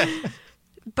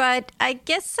 But I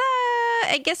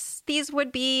guess these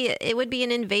would be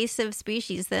an invasive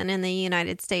species then in the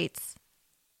United States.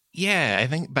 Yeah, I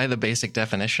think by the basic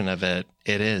definition of it,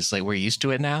 it is. Like, we're used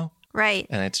to it now. Right.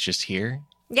 And it's just here.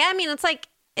 Yeah, I mean,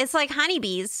 it's like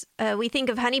honeybees. We think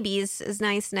of honeybees as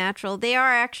nice, natural. They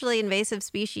are actually invasive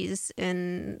species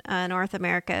in North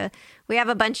America. We have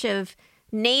a bunch of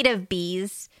native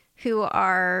bees who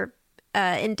are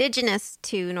indigenous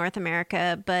to North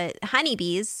America, but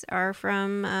honeybees are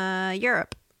from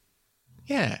Europe.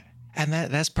 Yeah, and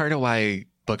that's part of why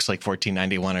books like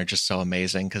 1491 are just so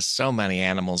amazing, because so many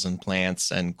animals and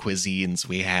plants and cuisines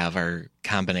we have are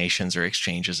combinations or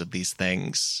exchanges of these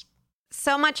things.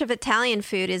 So much of Italian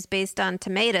food is based on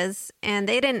tomatoes, and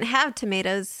they didn't have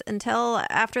tomatoes until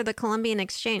after the Columbian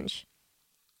Exchange.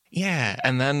 Yeah,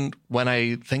 and then when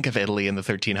I think of Italy in the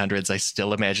 1300s, I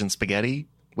still imagine spaghetti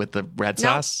with the red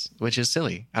sauce, which is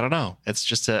silly. I don't know. It's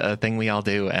just a thing we all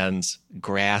do, and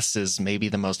grass is maybe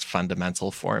the most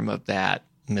fundamental form of that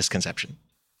misconception.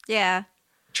 Yeah.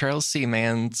 Charles C.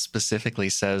 Mann specifically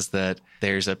says that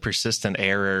there's a persistent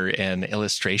error in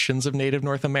illustrations of native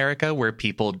North America where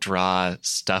people draw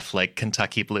stuff like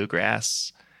Kentucky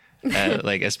bluegrass,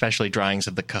 like especially drawings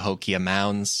of the Cahokia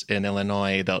Mounds in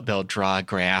Illinois. They'll draw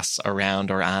grass around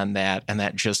or on that, and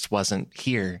that just wasn't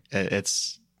here.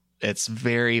 It's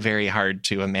very, very hard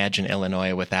to imagine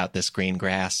Illinois without this green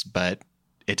grass, but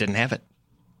it didn't have it.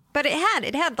 But it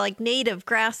had like native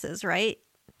grasses, right?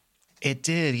 It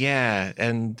did, yeah.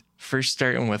 And first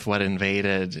starting with what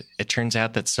invaded, it turns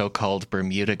out that so-called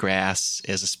Bermuda grass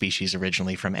is a species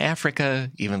originally from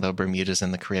Africa, even though Bermuda's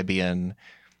in the Caribbean.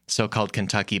 So-called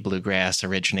Kentucky bluegrass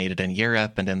originated in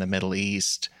Europe and in the Middle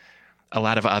East. A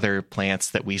lot of other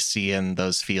plants that we see in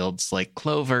those fields, like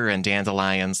clover and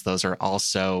dandelions, those are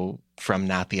also from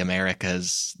not the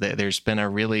Americas. There's been a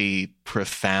really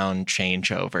profound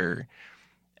changeover.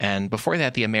 And before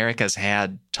that, the Americas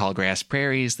had tall grass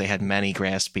prairies. They had many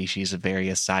grass species of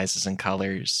various sizes and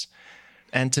colors.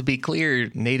 And to be clear,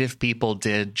 native people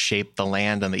did shape the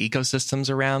land and the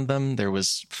ecosystems around them. There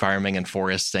was farming and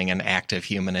foresting and active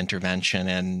human intervention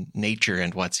in nature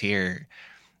and what's here.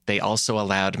 They also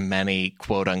allowed many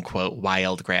quote-unquote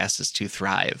wild grasses to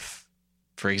thrive.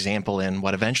 For example, in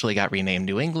what eventually got renamed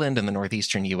New England in the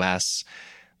northeastern U.S.,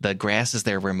 the grasses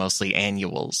there were mostly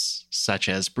annuals, such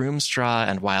as broom straw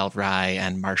and wild rye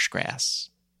and marsh grass.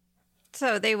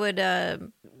 So they would,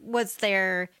 was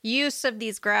their use of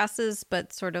these grasses,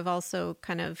 but sort of also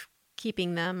kind of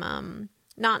keeping them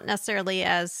not necessarily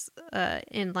as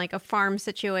in like a farm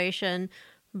situation,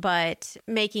 but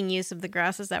making use of the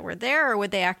grasses that were there, or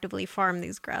would they actively farm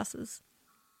these grasses?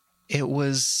 It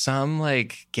was some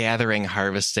like gathering,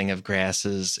 harvesting of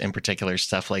grasses, in particular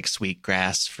stuff like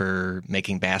sweetgrass for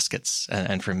making baskets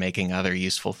and for making other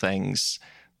useful things.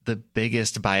 The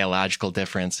biggest biological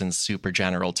difference in super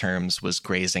general terms was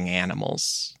grazing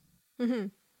animals. Mm-hmm.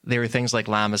 There were things like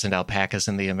llamas and alpacas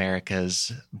in the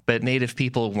Americas, but native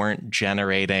people weren't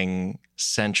generating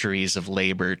centuries of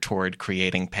labor toward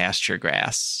creating pasture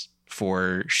grass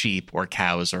for sheep or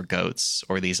cows or goats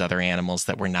or these other animals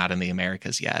that were not in the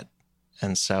Americas yet.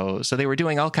 And so they were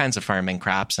doing all kinds of farming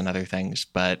crops and other things,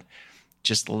 but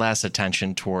just less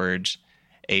attention toward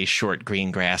a short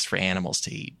green grass for animals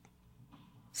to eat.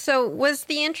 So was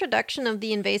the introduction of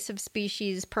the invasive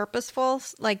species purposeful?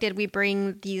 Like, did we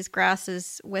bring these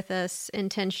grasses with us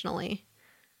intentionally?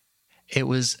 It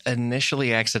was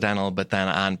initially accidental, but then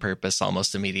on purpose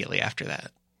almost immediately after that.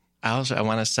 I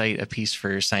want to cite a piece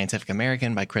for Scientific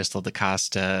American by Crystal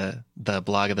DaCosta, the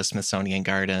blog of the Smithsonian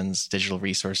Gardens, digital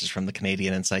resources from the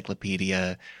Canadian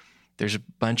Encyclopedia. There's a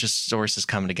bunch of sources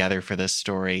coming together for this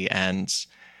story, and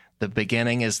the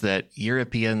beginning is that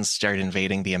Europeans start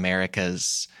invading the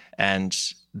Americas, and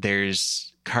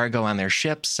there's cargo on their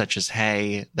ships, such as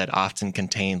hay, that often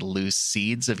contained loose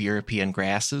seeds of European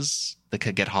grasses that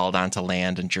could get hauled onto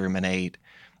land and germinate.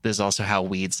 There's also how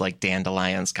weeds like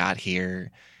dandelions got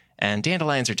here. And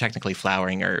dandelions are technically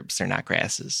flowering herbs, they're not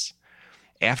grasses.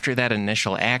 After that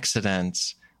initial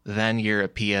accident, then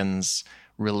Europeans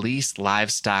released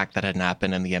livestock that had not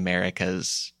been in the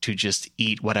Americas to just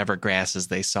eat whatever grasses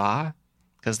they saw.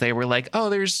 Because they were like, oh,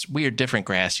 there's weird different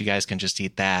grass, you guys can just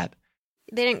eat that.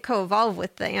 They didn't co-evolve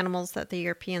with the animals that the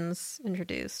Europeans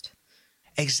introduced.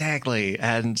 Exactly.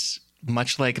 And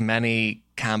much like many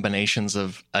combinations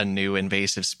of a new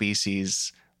invasive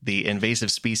species, the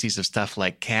invasive species of stuff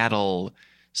like cattle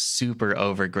super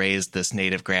overgrazed this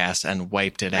native grass and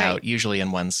wiped it out, usually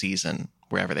in one season,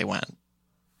 wherever they went.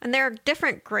 And there are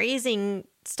different grazing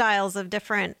styles of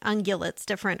different ungulates,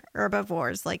 different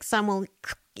herbivores. Like some will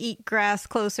eat grass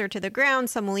closer to the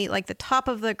ground, some will eat like the top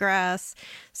of the grass.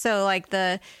 So like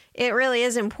it really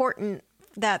is important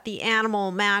that the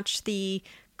animal match the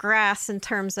grass in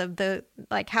terms of the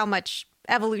like how much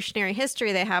evolutionary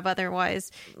history they have.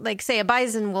 Otherwise, like say a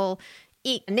bison will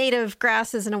eat native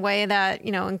grasses in a way that,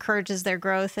 you know, encourages their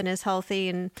growth and is healthy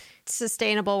and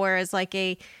sustainable, whereas like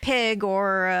a pig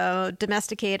or a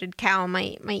domesticated cow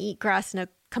might eat grass in a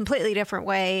completely different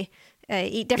way,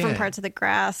 eat different parts of the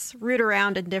grass, root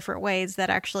around in different ways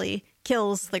that actually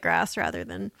kills the grass rather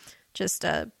than just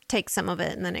take some of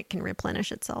it and then it can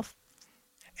replenish itself.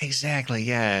 Exactly,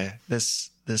 yeah.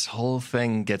 This whole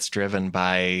thing gets driven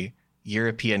by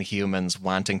European humans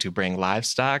wanting to bring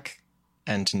livestock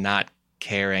and not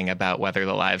caring about whether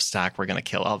the livestock were going to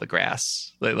kill all the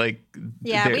grass. Yeah, we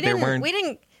there didn't. weren't.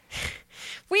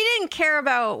 We didn't care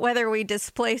about whether we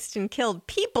displaced and killed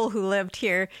people who lived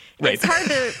here. Right. It's hard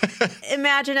to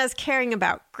imagine us caring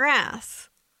about grass.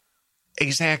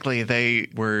 Exactly. They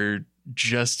were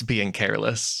just being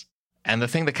careless. And the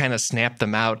thing that kind of snapped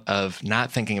them out of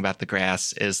not thinking about the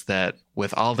grass is that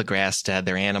with all the grass dead,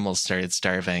 their animals started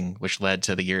starving, which led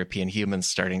to the European humans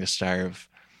starting to starve.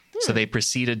 So they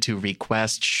proceeded to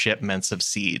request shipments of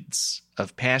seeds,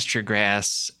 of pasture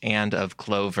grass and of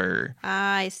clover.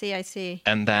 Ah, I see.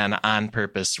 And then on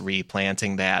purpose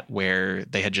replanting that where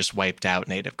they had just wiped out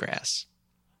native grass.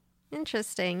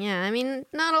 Interesting. Yeah. I mean,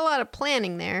 not a lot of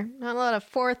planning there. Not a lot of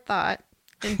forethought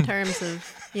in terms of,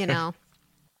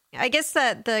 I guess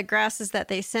that the grasses that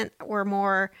they sent were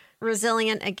more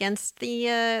resilient against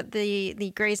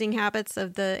the grazing habits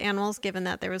of the animals, given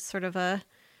that there was sort of a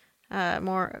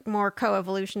more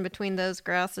coevolution between those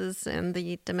grasses and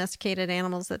the domesticated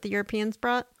animals that the Europeans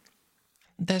brought.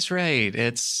 That's right.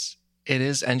 It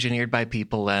is engineered by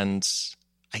people, and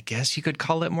I guess you could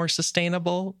call it more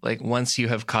sustainable. Like once you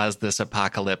have caused this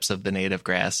apocalypse of the native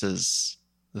grasses,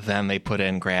 then they put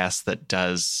in grass that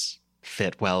does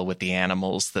fit well with the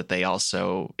animals that they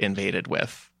also invaded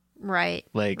with. Right.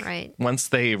 Right. Once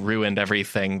they ruined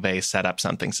everything, they set up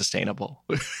something sustainable.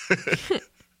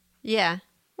 Yeah.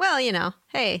 Well,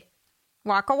 hey,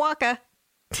 waka waka.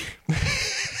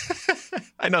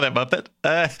 I know that Muppet.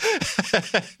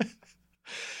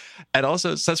 And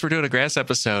also, since we're doing a grass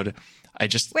episode, I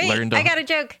just learned... I got a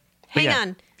joke. Hang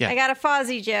on. Yeah. I got a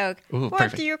Fozzie joke. Ooh, what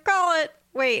perfect. do you call it?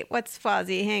 Wait, what's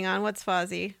Fozzie? Hang on. What's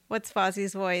Fozzie? What's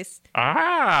Fozzie's voice?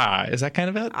 Is that kind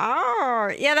of it?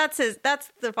 Oh, yeah, that's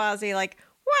the Fozzie. Like,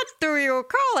 what do you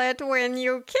call it when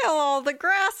you kill all the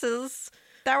grasses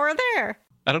that were there?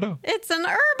 I don't know. It's an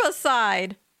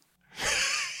herbicide.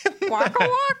 Waka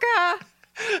waka.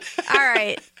 All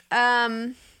right.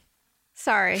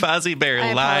 Sorry. Fozzie Bear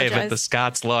I live at apologize. the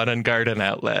Scott's Lawn and Garden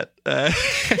Outlet.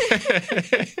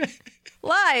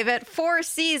 Live at Four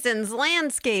Seasons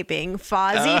Landscaping,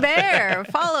 Fozzie Bear,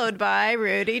 followed by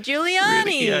Rudy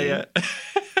Giuliani. Yeah.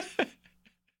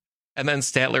 And then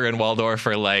Statler and Waldorf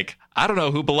are like, I don't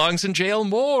know who belongs in jail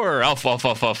more. Yeah,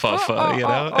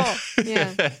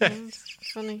 Yeah.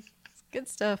 It's funny. It's good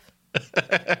stuff.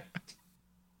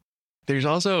 There's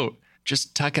also,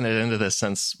 just tucking it into this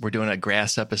since we're doing a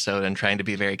grass episode and trying to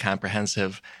be very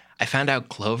comprehensive, I found out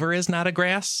clover is not a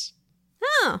grass.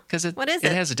 Oh, Because what is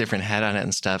it it? has a different head on it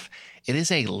and stuff. It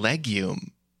is a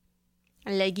legume.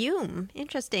 A legume.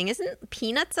 Interesting. Isn't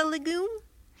peanuts a legume?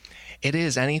 It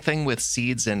is. Anything with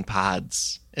seeds and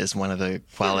pods is one of the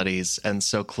qualities. And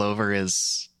so clover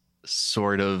is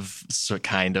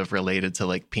kind of related to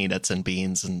like peanuts and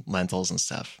beans and lentils and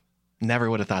stuff. Never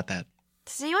would have thought that.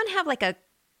 Does anyone have like a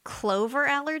clover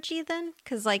allergy then?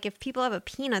 Because like if people have a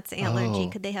peanuts allergy,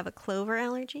 could they have a clover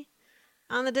allergy?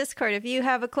 On the Discord, if you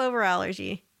have a clover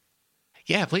allergy.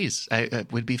 Yeah, please. I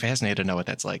would be fascinated to know what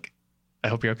that's like. I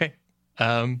hope you're okay.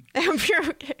 I hope you're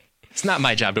okay. It's not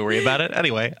my job to worry about it.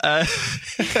 Anyway.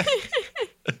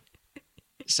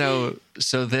 So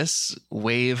this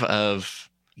wave of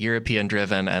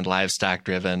European-driven and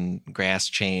livestock-driven grass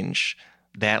change,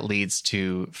 that leads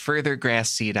to further grass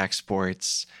seed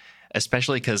exports,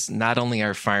 especially because not only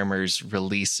are farmers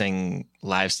releasing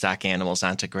livestock animals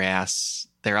onto grass,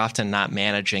 they're often not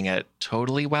managing it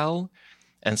totally well.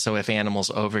 And so if animals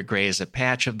overgraze a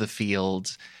patch of the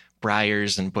field,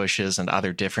 briars and bushes and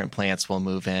other different plants will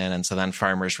move in. And so then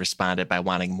farmers responded by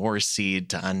wanting more seed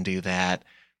to undo that.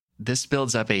 This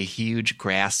builds up a huge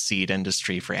grass seed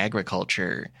industry for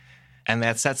agriculture. And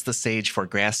that sets the stage for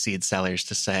grass seed sellers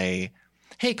to say,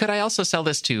 hey, could I also sell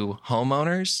this to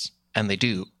homeowners? And they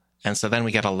do. And so then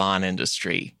we get a lawn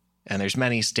industry. And there's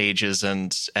many stages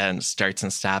and starts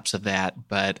and stops of that.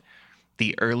 But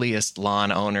the earliest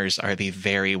lawn owners are the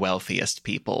very wealthiest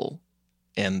people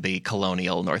in the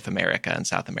colonial North America and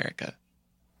South America.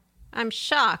 I'm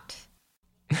shocked.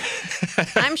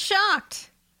 I'm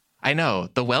shocked. I know.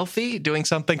 The wealthy doing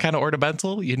something kind of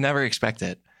ornamental, you'd never expect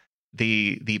it.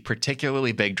 The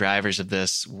particularly big drivers of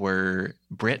this were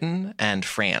Britain and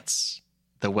France.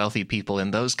 The wealthy people in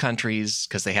those countries,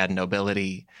 because they had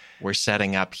nobility, were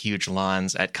setting up huge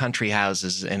lawns at country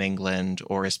houses in England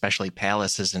or especially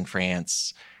palaces in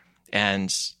France.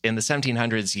 And in the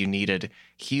 1700s, you needed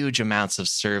huge amounts of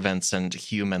servants and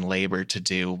human labor to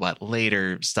do what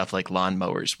later stuff like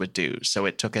lawnmowers would do. So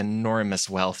it took enormous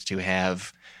wealth to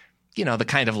have, the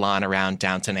kind of lawn around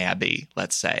Downton Abbey,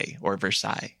 let's say, or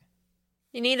Versailles.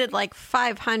 You needed like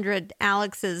 500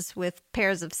 Alexes with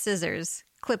pairs of scissors,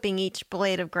 clipping each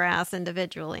blade of grass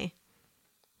individually.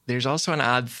 There's also an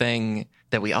odd thing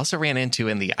that we also ran into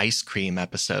in the ice cream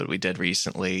episode we did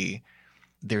recently.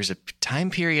 There's a time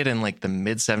period in like the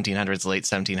mid 1700s, late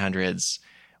 1700s,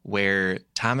 where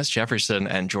Thomas Jefferson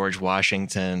and George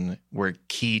Washington were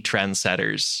key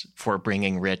trendsetters for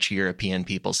bringing rich European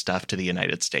people stuff to the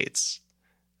United States.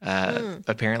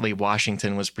 Apparently,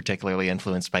 Washington was particularly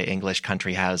influenced by English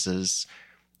country houses.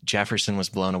 Jefferson was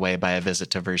blown away by a visit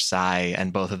to Versailles,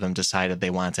 and both of them decided they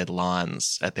wanted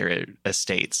lawns at their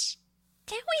estates.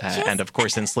 Can't we just... And, of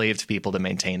course, enslaved people to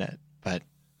maintain it. But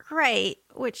Right,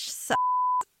 which sucks.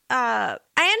 I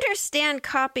understand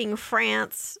copying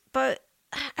France, but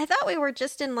I thought we were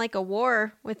just in like a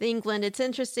war with England. It's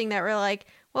interesting that we're like,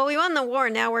 well, we won the war.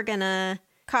 Now we're going to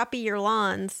copy your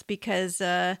lawns because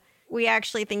we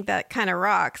actually think that kind of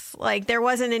rocks. Like there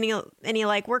wasn't any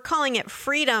like, we're calling it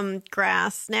freedom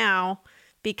grass now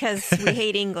because we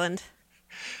hate England.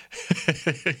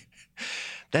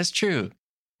 That's true.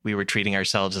 We were treating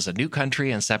ourselves as a new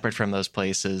country and separate from those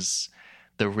places.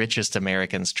 The richest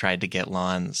Americans tried to get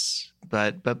lawns.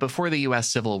 But before the U.S.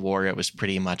 Civil War, it was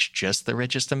pretty much just the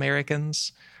richest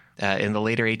Americans. In the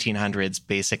later 1800s,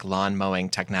 basic lawn mowing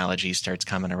technology starts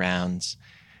coming around.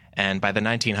 And by the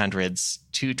 1900s,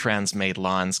 two trends made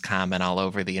lawns common all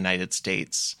over the United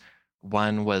States.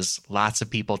 One was lots of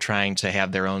people trying to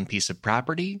have their own piece of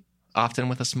property, often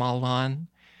with a small lawn.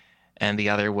 And the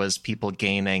other was people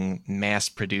gaining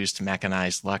mass-produced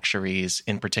mechanized luxuries,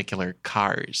 in particular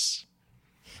cars.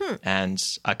 And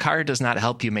a car does not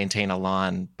help you maintain a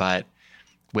lawn, but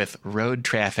with road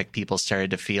traffic, people started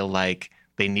to feel like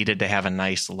they needed to have a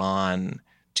nice lawn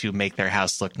to make their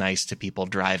house look nice to people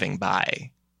driving by.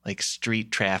 Like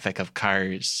street traffic of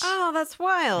cars. Oh, that's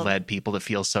wild. Led people to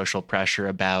feel social pressure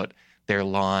about their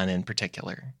lawn in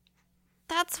particular.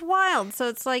 That's wild. So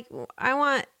it's like,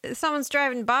 if someone's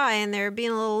driving by and they're being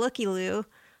a little looky-loo,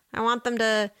 I want them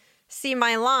to see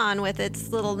my lawn with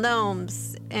its little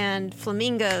gnomes and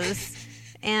flamingos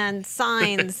and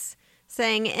signs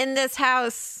saying, in this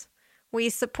house, we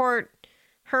support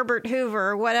Herbert Hoover,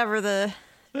 or whatever the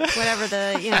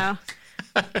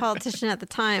politician at the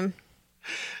time.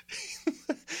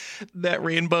 That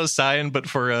rainbow sign, but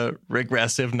for a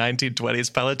regressive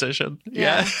 1920s politician.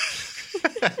 Yeah.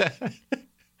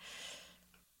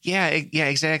 Yeah,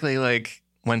 exactly. Like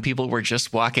when people were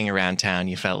just walking around town,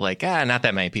 you felt like, not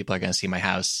that many people are going to see my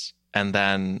house. And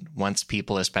then once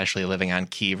people, especially living on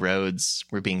key roads,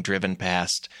 were being driven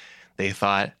past, they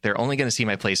thought they're only going to see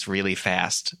my place really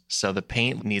fast. So the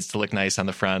paint needs to look nice on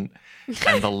the front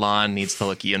and the lawn needs to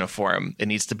look uniform. It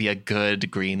needs to be a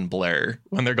good green blur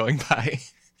when they're going by.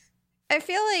 I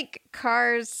feel like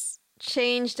cars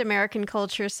changed American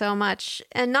culture so much,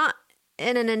 and not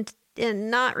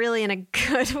not really in a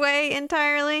good way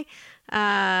entirely.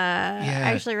 I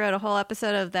actually wrote a whole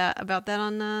episode about that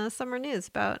on Summer News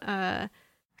about Gonna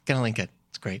link it.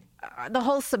 It's great. The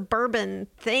whole suburban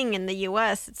thing in the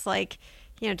U.S. It's like,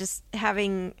 just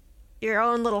having your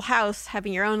own little house,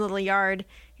 having your own little yard,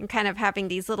 and kind of having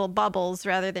these little bubbles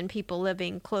rather than people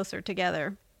living closer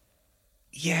together.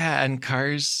 Yeah, and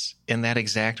cars in that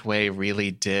exact way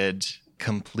really did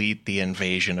complete the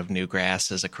invasion of new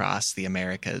grasses across the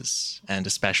Americas, and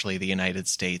especially the United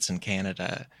States and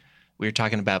Canada. We were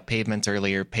talking about pavement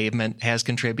earlier. Pavement has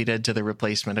contributed to the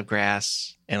replacement of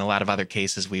grass. In a lot of other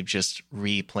cases, we've just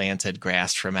replanted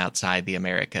grass from outside the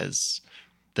Americas.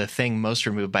 The thing most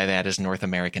removed by that is North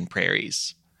American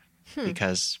prairies.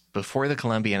 Because before the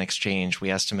Columbian Exchange,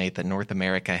 we estimate that North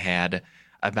America had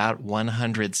about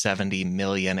 170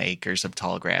 million acres of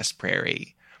tall grass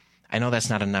prairie. I know that's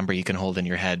not a number you can hold in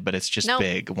your head, but it's just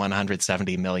big,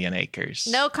 170 million acres.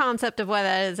 No concept of what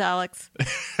that is, Alex.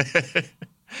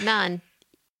 None.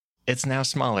 It's now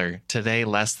smaller. Today,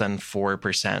 less than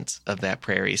 4% of that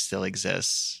prairie still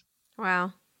exists.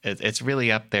 Wow. It's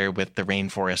really up there with the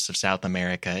rainforests of South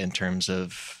America in terms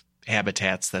of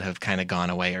habitats that have kind of gone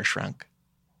away or shrunk.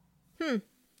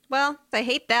 Well, I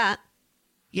hate that.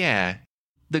 Yeah.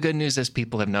 The good news is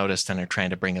people have noticed and are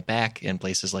trying to bring it back in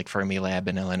places like Fermilab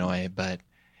in Illinois, but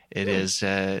it is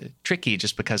tricky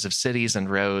just because of cities and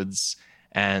roads.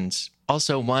 And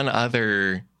also one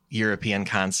other European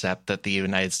concept that the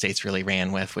United States really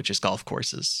ran with, which is golf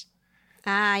courses.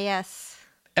 Ah, yes.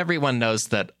 Everyone knows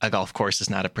that a golf course is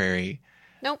not a prairie.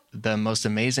 Nope. The most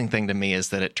amazing thing to me is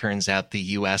that it turns out the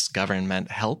U.S.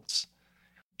 government helped.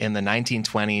 In the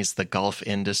 1920s, the golf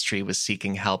industry was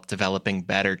seeking help developing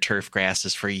better turf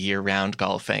grasses for year-round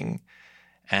golfing.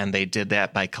 And they did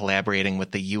that by collaborating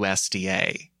with the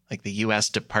USDA. Like the U.S.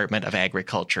 Department of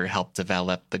Agriculture helped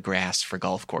develop the grass for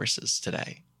golf courses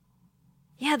today.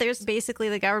 Yeah, there's basically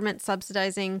the government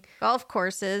subsidizing golf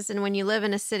courses. And when you live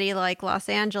in a city like Los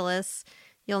Angeles,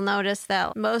 you'll notice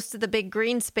that most of the big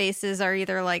green spaces are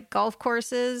either like golf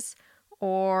courses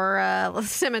or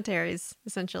cemeteries,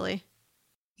 essentially.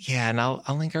 Yeah, and I'll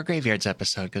link our graveyards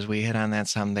episode because we hit on that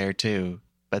some there too.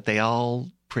 But they all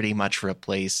pretty much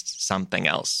replaced something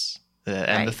else.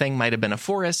 And the thing might have been a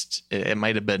forest. It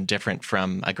might have been different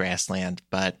from a grassland.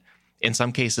 But in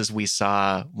some cases, we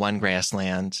saw one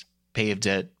grassland, paved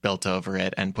it, built over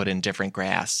it, and put in different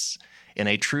grass in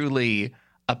a truly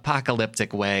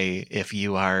apocalyptic way. If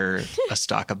you are a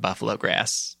stalk of buffalo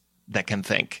grass that can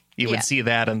think, you would see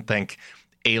that and think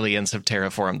aliens have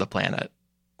terraformed the planet.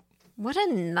 What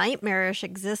a nightmarish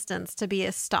existence to be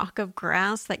a stalk of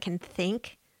grass that can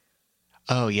think.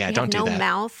 Oh, yeah, don't do that. You have no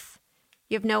mouth.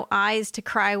 You have no eyes to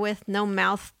cry with, no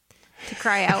mouth to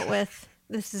cry out with.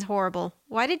 This is horrible.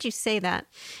 Why did you say that?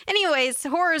 Anyways,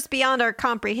 horrors beyond our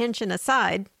comprehension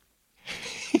aside.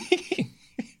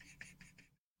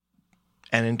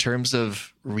 And in terms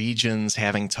of regions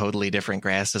having totally different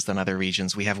grasses than other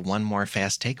regions, we have one more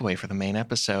fast takeaway for the main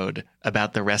episode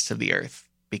about the rest of the Earth.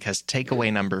 Because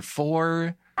takeaway number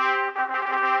 4,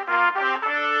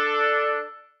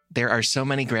 there are so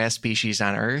many grass species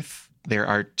on Earth, there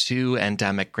are 2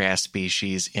 endemic grass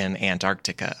species in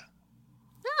Antarctica.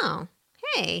 Oh,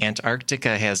 hey.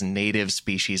 Antarctica has native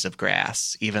species of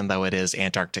grass, even though it is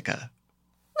Antarctica.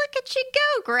 Look at you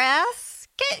go, grass.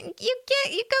 You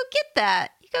go get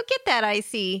that. You go get that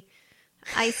icy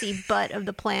butt of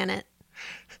the planet.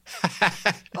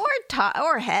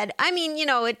 or head. I mean,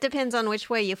 it depends on which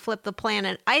way you flip the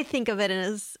planet. I think of it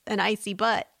as an icy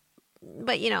butt.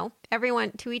 But,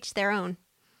 everyone to each their own.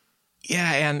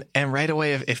 Yeah, and right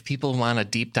away, if people want a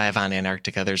deep dive on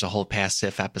Antarctica, there's a whole Past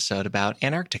SIF episode about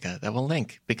Antarctica that we'll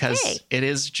link. Because it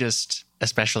is just,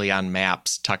 especially on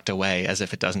maps, tucked away as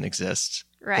if it doesn't exist.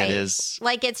 Right. It is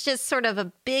like it's just sort of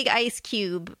a big ice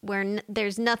cube where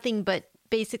there's nothing but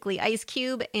basically ice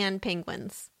cube and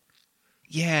penguins.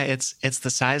 Yeah, it's the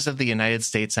size of the United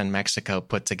States and Mexico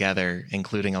put together,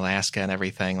 including Alaska and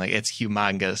everything. Like, it's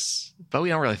humongous, but we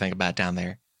don't really think about it down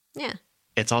there. Yeah.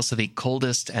 It's also the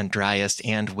coldest and driest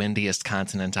and windiest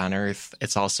continent on Earth.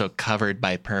 It's also covered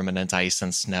by permanent ice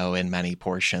and snow in many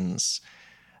portions.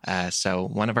 So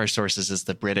one of our sources is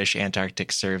the British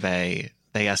Antarctic Survey.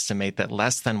 They estimate that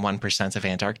less than 1% of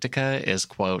Antarctica is,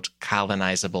 quote,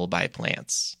 colonizable by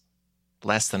plants.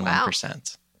 Less than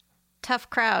 1%. Tough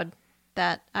crowd.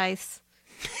 That ice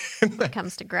when it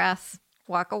comes to grass.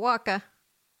 Waka waka.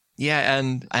 Yeah,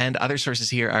 and other sources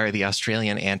here are the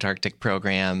Australian Antarctic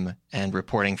Program and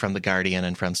reporting from The Guardian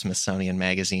and from Smithsonian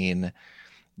Magazine.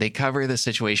 They cover the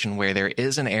situation where there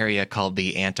is an area called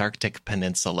the Antarctic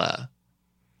Peninsula.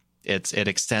 It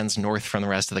extends north from the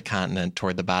rest of the continent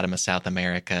toward the bottom of South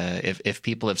America. If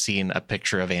people have seen a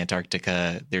picture of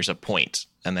Antarctica, there's a point,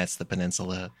 and that's the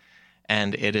peninsula.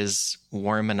 And it is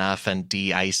warm enough and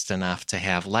de-iced enough to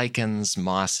have lichens,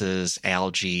 mosses,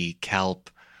 algae, kelp,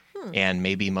 and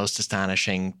maybe most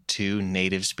astonishing, 2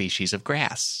 native species of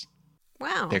grass.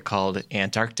 Wow. They're called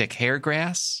Antarctic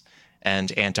hairgrass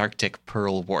and Antarctic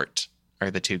pearlwort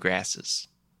are the 2 grasses.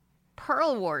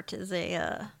 Pearlwort is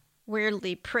a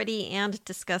weirdly pretty and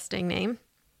disgusting name.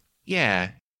 Yeah.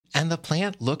 And the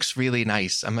plant looks really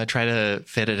nice. I'm going to try to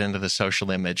fit it into the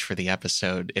social image for the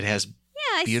episode. It has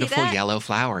beautiful yellow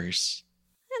flowers.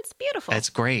 It's beautiful. It's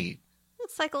great.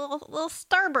 It's like a little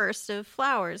starburst of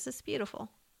flowers. It's beautiful.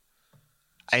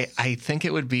 I think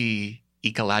it would be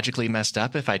ecologically messed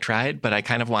up if I tried, but I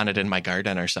kind of want it in my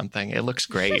garden or something. It looks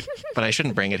great, but I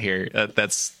shouldn't bring it here.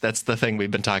 That's the thing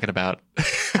we've been talking about.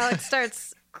 Alex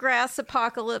starts grass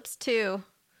apocalypse too.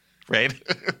 Right?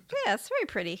 Yeah, it's very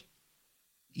pretty.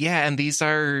 Yeah, and these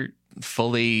are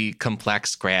fully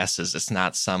complex grasses. It's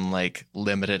not some like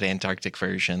limited Antarctic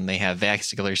version. They have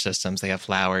vascular systems, they have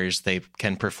flowers, they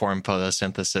can perform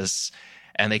photosynthesis,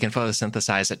 and they can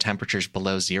photosynthesize at temperatures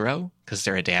below 0 because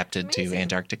they're adapted to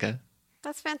Antarctica.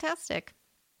 That's fantastic.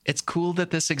 It's cool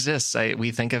that this exists.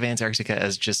 We think of Antarctica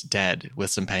as just dead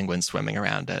with some penguins swimming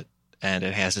around it, and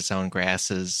it has its own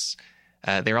grasses.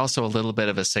 They're also a little bit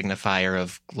of a signifier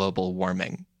of global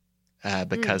warming.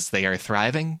 Because they are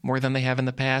thriving more than they have in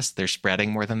the past. They're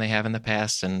spreading more than they have in the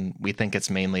past. And we think it's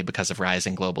mainly because of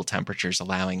rising global temperatures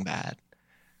allowing that.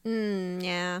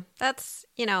 Yeah, that's,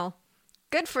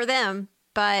 good for them,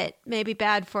 but maybe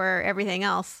bad for everything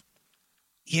else.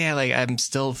 Yeah, like I'm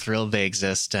still thrilled they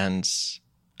exist. And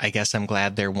I guess I'm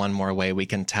glad they're one more way we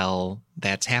can tell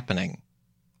that's happening.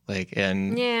 Like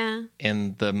in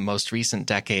the most recent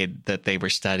decade that they were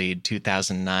studied,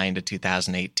 2009 to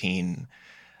 2018,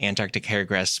 Antarctic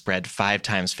hairgrass spread 5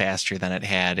 times faster than it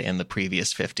had in the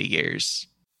previous 50 years.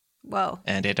 Whoa.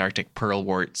 And Antarctic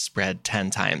pearlwort spread 10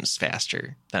 times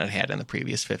faster than it had in the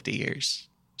previous 50 years.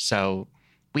 So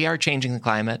we are changing the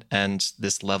climate, and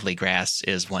this lovely grass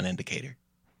is one indicator.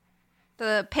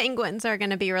 The penguins are going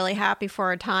to be really happy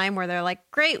for a time where they're like,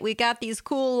 great, we got these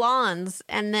cool lawns.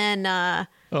 And then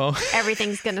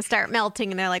everything's going to start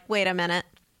melting. And they're like, wait a minute.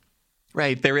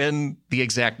 Right. They're in the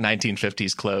exact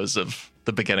 1950s clothes of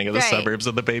the beginning of the suburbs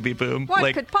of the baby boom.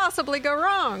 What could possibly go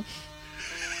wrong?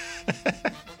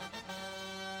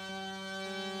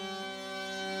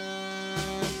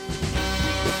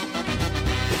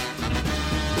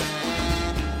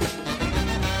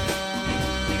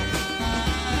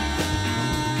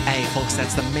 Hey, folks,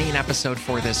 that's the main episode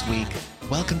for this week.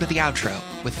 Welcome to the outro,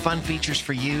 with fun features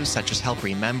for you, such as help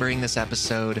remembering this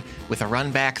episode, with a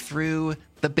run back through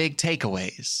the big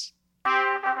takeaways.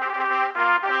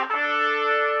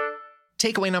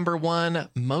 Takeaway number 1,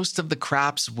 most of the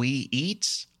crops we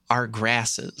eat are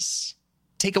grasses.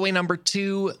 Takeaway number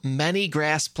 2, many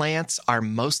grass plants are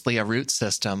mostly a root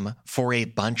system for a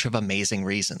bunch of amazing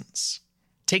reasons.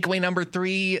 Takeaway number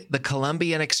 3, the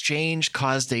Columbian Exchange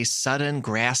caused a sudden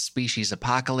grass species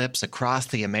apocalypse across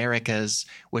the Americas,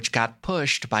 which got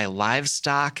pushed by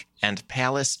livestock and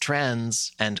palace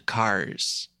trends and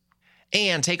cars.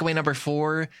 And takeaway number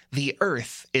 4, the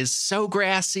Earth is so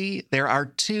grassy, there are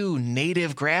 2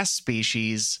 native grass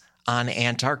species on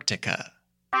Antarctica.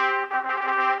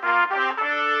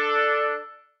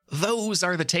 Those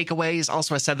are the takeaways.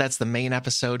 Also, I said that's the main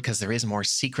episode because there is more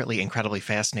secretly incredibly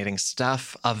fascinating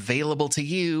stuff available to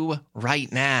you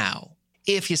right now.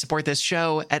 If you support this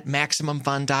show at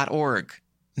MaximumFun.org,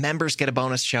 members get a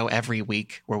bonus show every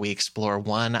week where we explore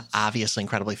one obviously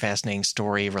incredibly fascinating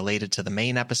story related to the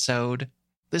main episode.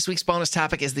 This week's bonus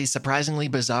topic is the surprisingly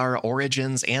bizarre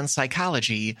origins and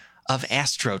psychology of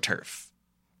AstroTurf.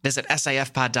 Visit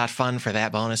sifpod.fun for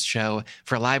that bonus show,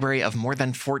 for a library of more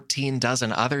than 14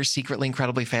 dozen other secretly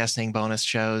incredibly fascinating bonus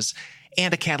shows,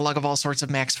 and a catalog of all sorts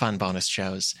of Max Fun bonus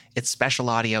shows. It's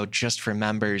special audio just for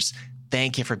members.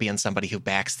 Thank you for being somebody who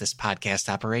backs this podcast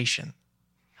operation.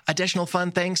 Additional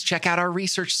fun things, check out our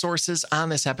research sources on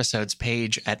this episode's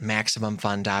page at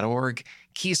MaximumFun.org.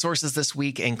 Key sources this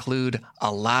week include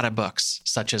a lot of books,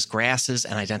 such as Grasses: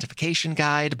 An Identification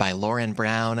Guide by Lauren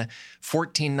Brown,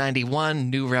 1491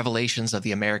 New Revelations of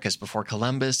the Americas Before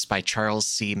Columbus by Charles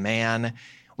C. Mann.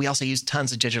 We also use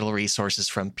tons of digital resources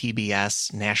from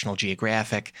PBS, National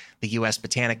Geographic, the U.S.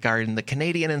 Botanic Garden, the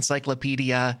Canadian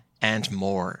Encyclopedia, and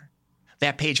more.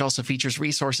 That page also features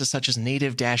resources such as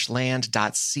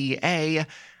native-land.ca.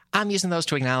 I'm using those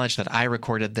to acknowledge that I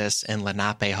recorded this in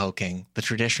Lenapehoking, the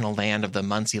traditional land of the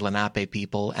Munsee Lenape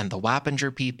people and the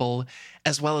Wappinger people,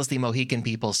 as well as the Mohican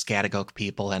people, Scatagook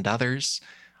people, and others.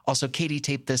 Also, Katie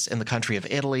taped this in the country of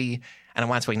Italy, and I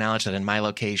want to acknowledge that in my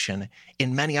location,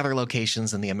 in many other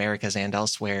locations in the Americas and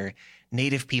elsewhere,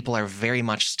 Native people are very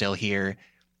much still here.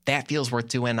 That feels worth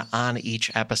doing on each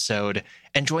episode.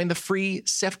 And join the free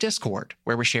SIF Discord,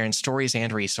 where we're sharing stories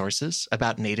and resources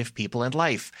about Native people and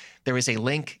life. There is a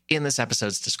link in this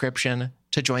episode's description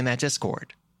to join that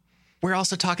Discord. We're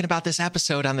also talking about this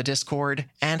episode on the Discord.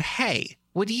 And hey,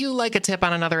 would you like a tip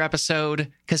on another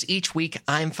episode? Because each week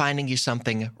I'm finding you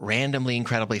something randomly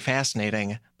incredibly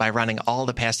fascinating by running all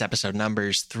the past episode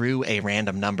numbers through a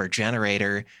random number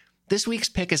generator. This week's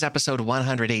pick is episode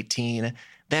 118.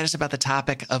 That is about the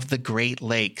topic of the Great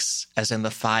Lakes, as in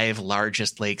the 5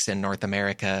 largest lakes in North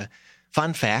America.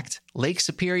 Fun fact, Lake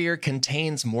Superior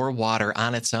contains more water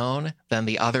on its own than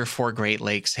the other 4 Great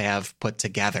Lakes have put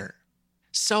together.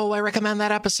 So I recommend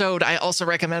that episode. I also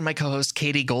recommend my co-host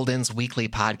Katie Golden's weekly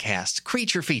podcast,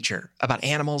 Creature Feature, about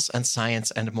animals and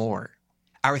science and more.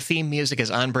 Our theme music is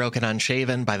Unbroken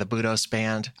Unshaven by the Budos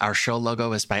Band. Our show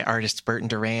logo is by artist Burton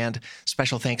Durand.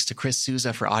 Special thanks to Chris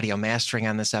Souza for audio mastering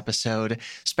on this episode.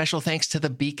 Special thanks to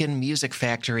the Beacon Music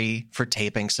Factory for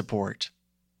taping support.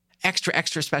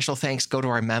 Extra special thanks go to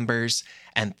our members,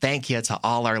 and thank you to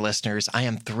all our listeners. I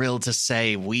am thrilled to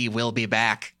say we will be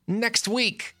back next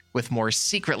week with more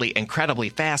secretly incredibly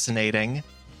fascinating.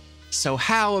 So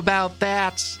how about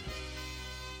that?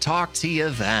 Talk to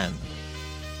you then.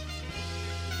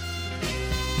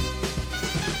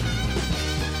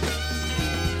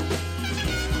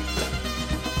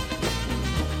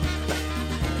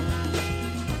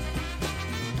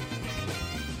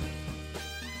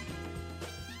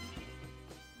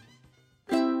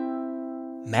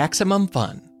 Maximum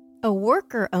Fun, A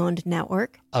worker-owned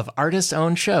network of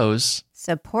artist-owned shows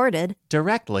supported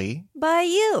directly by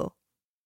you.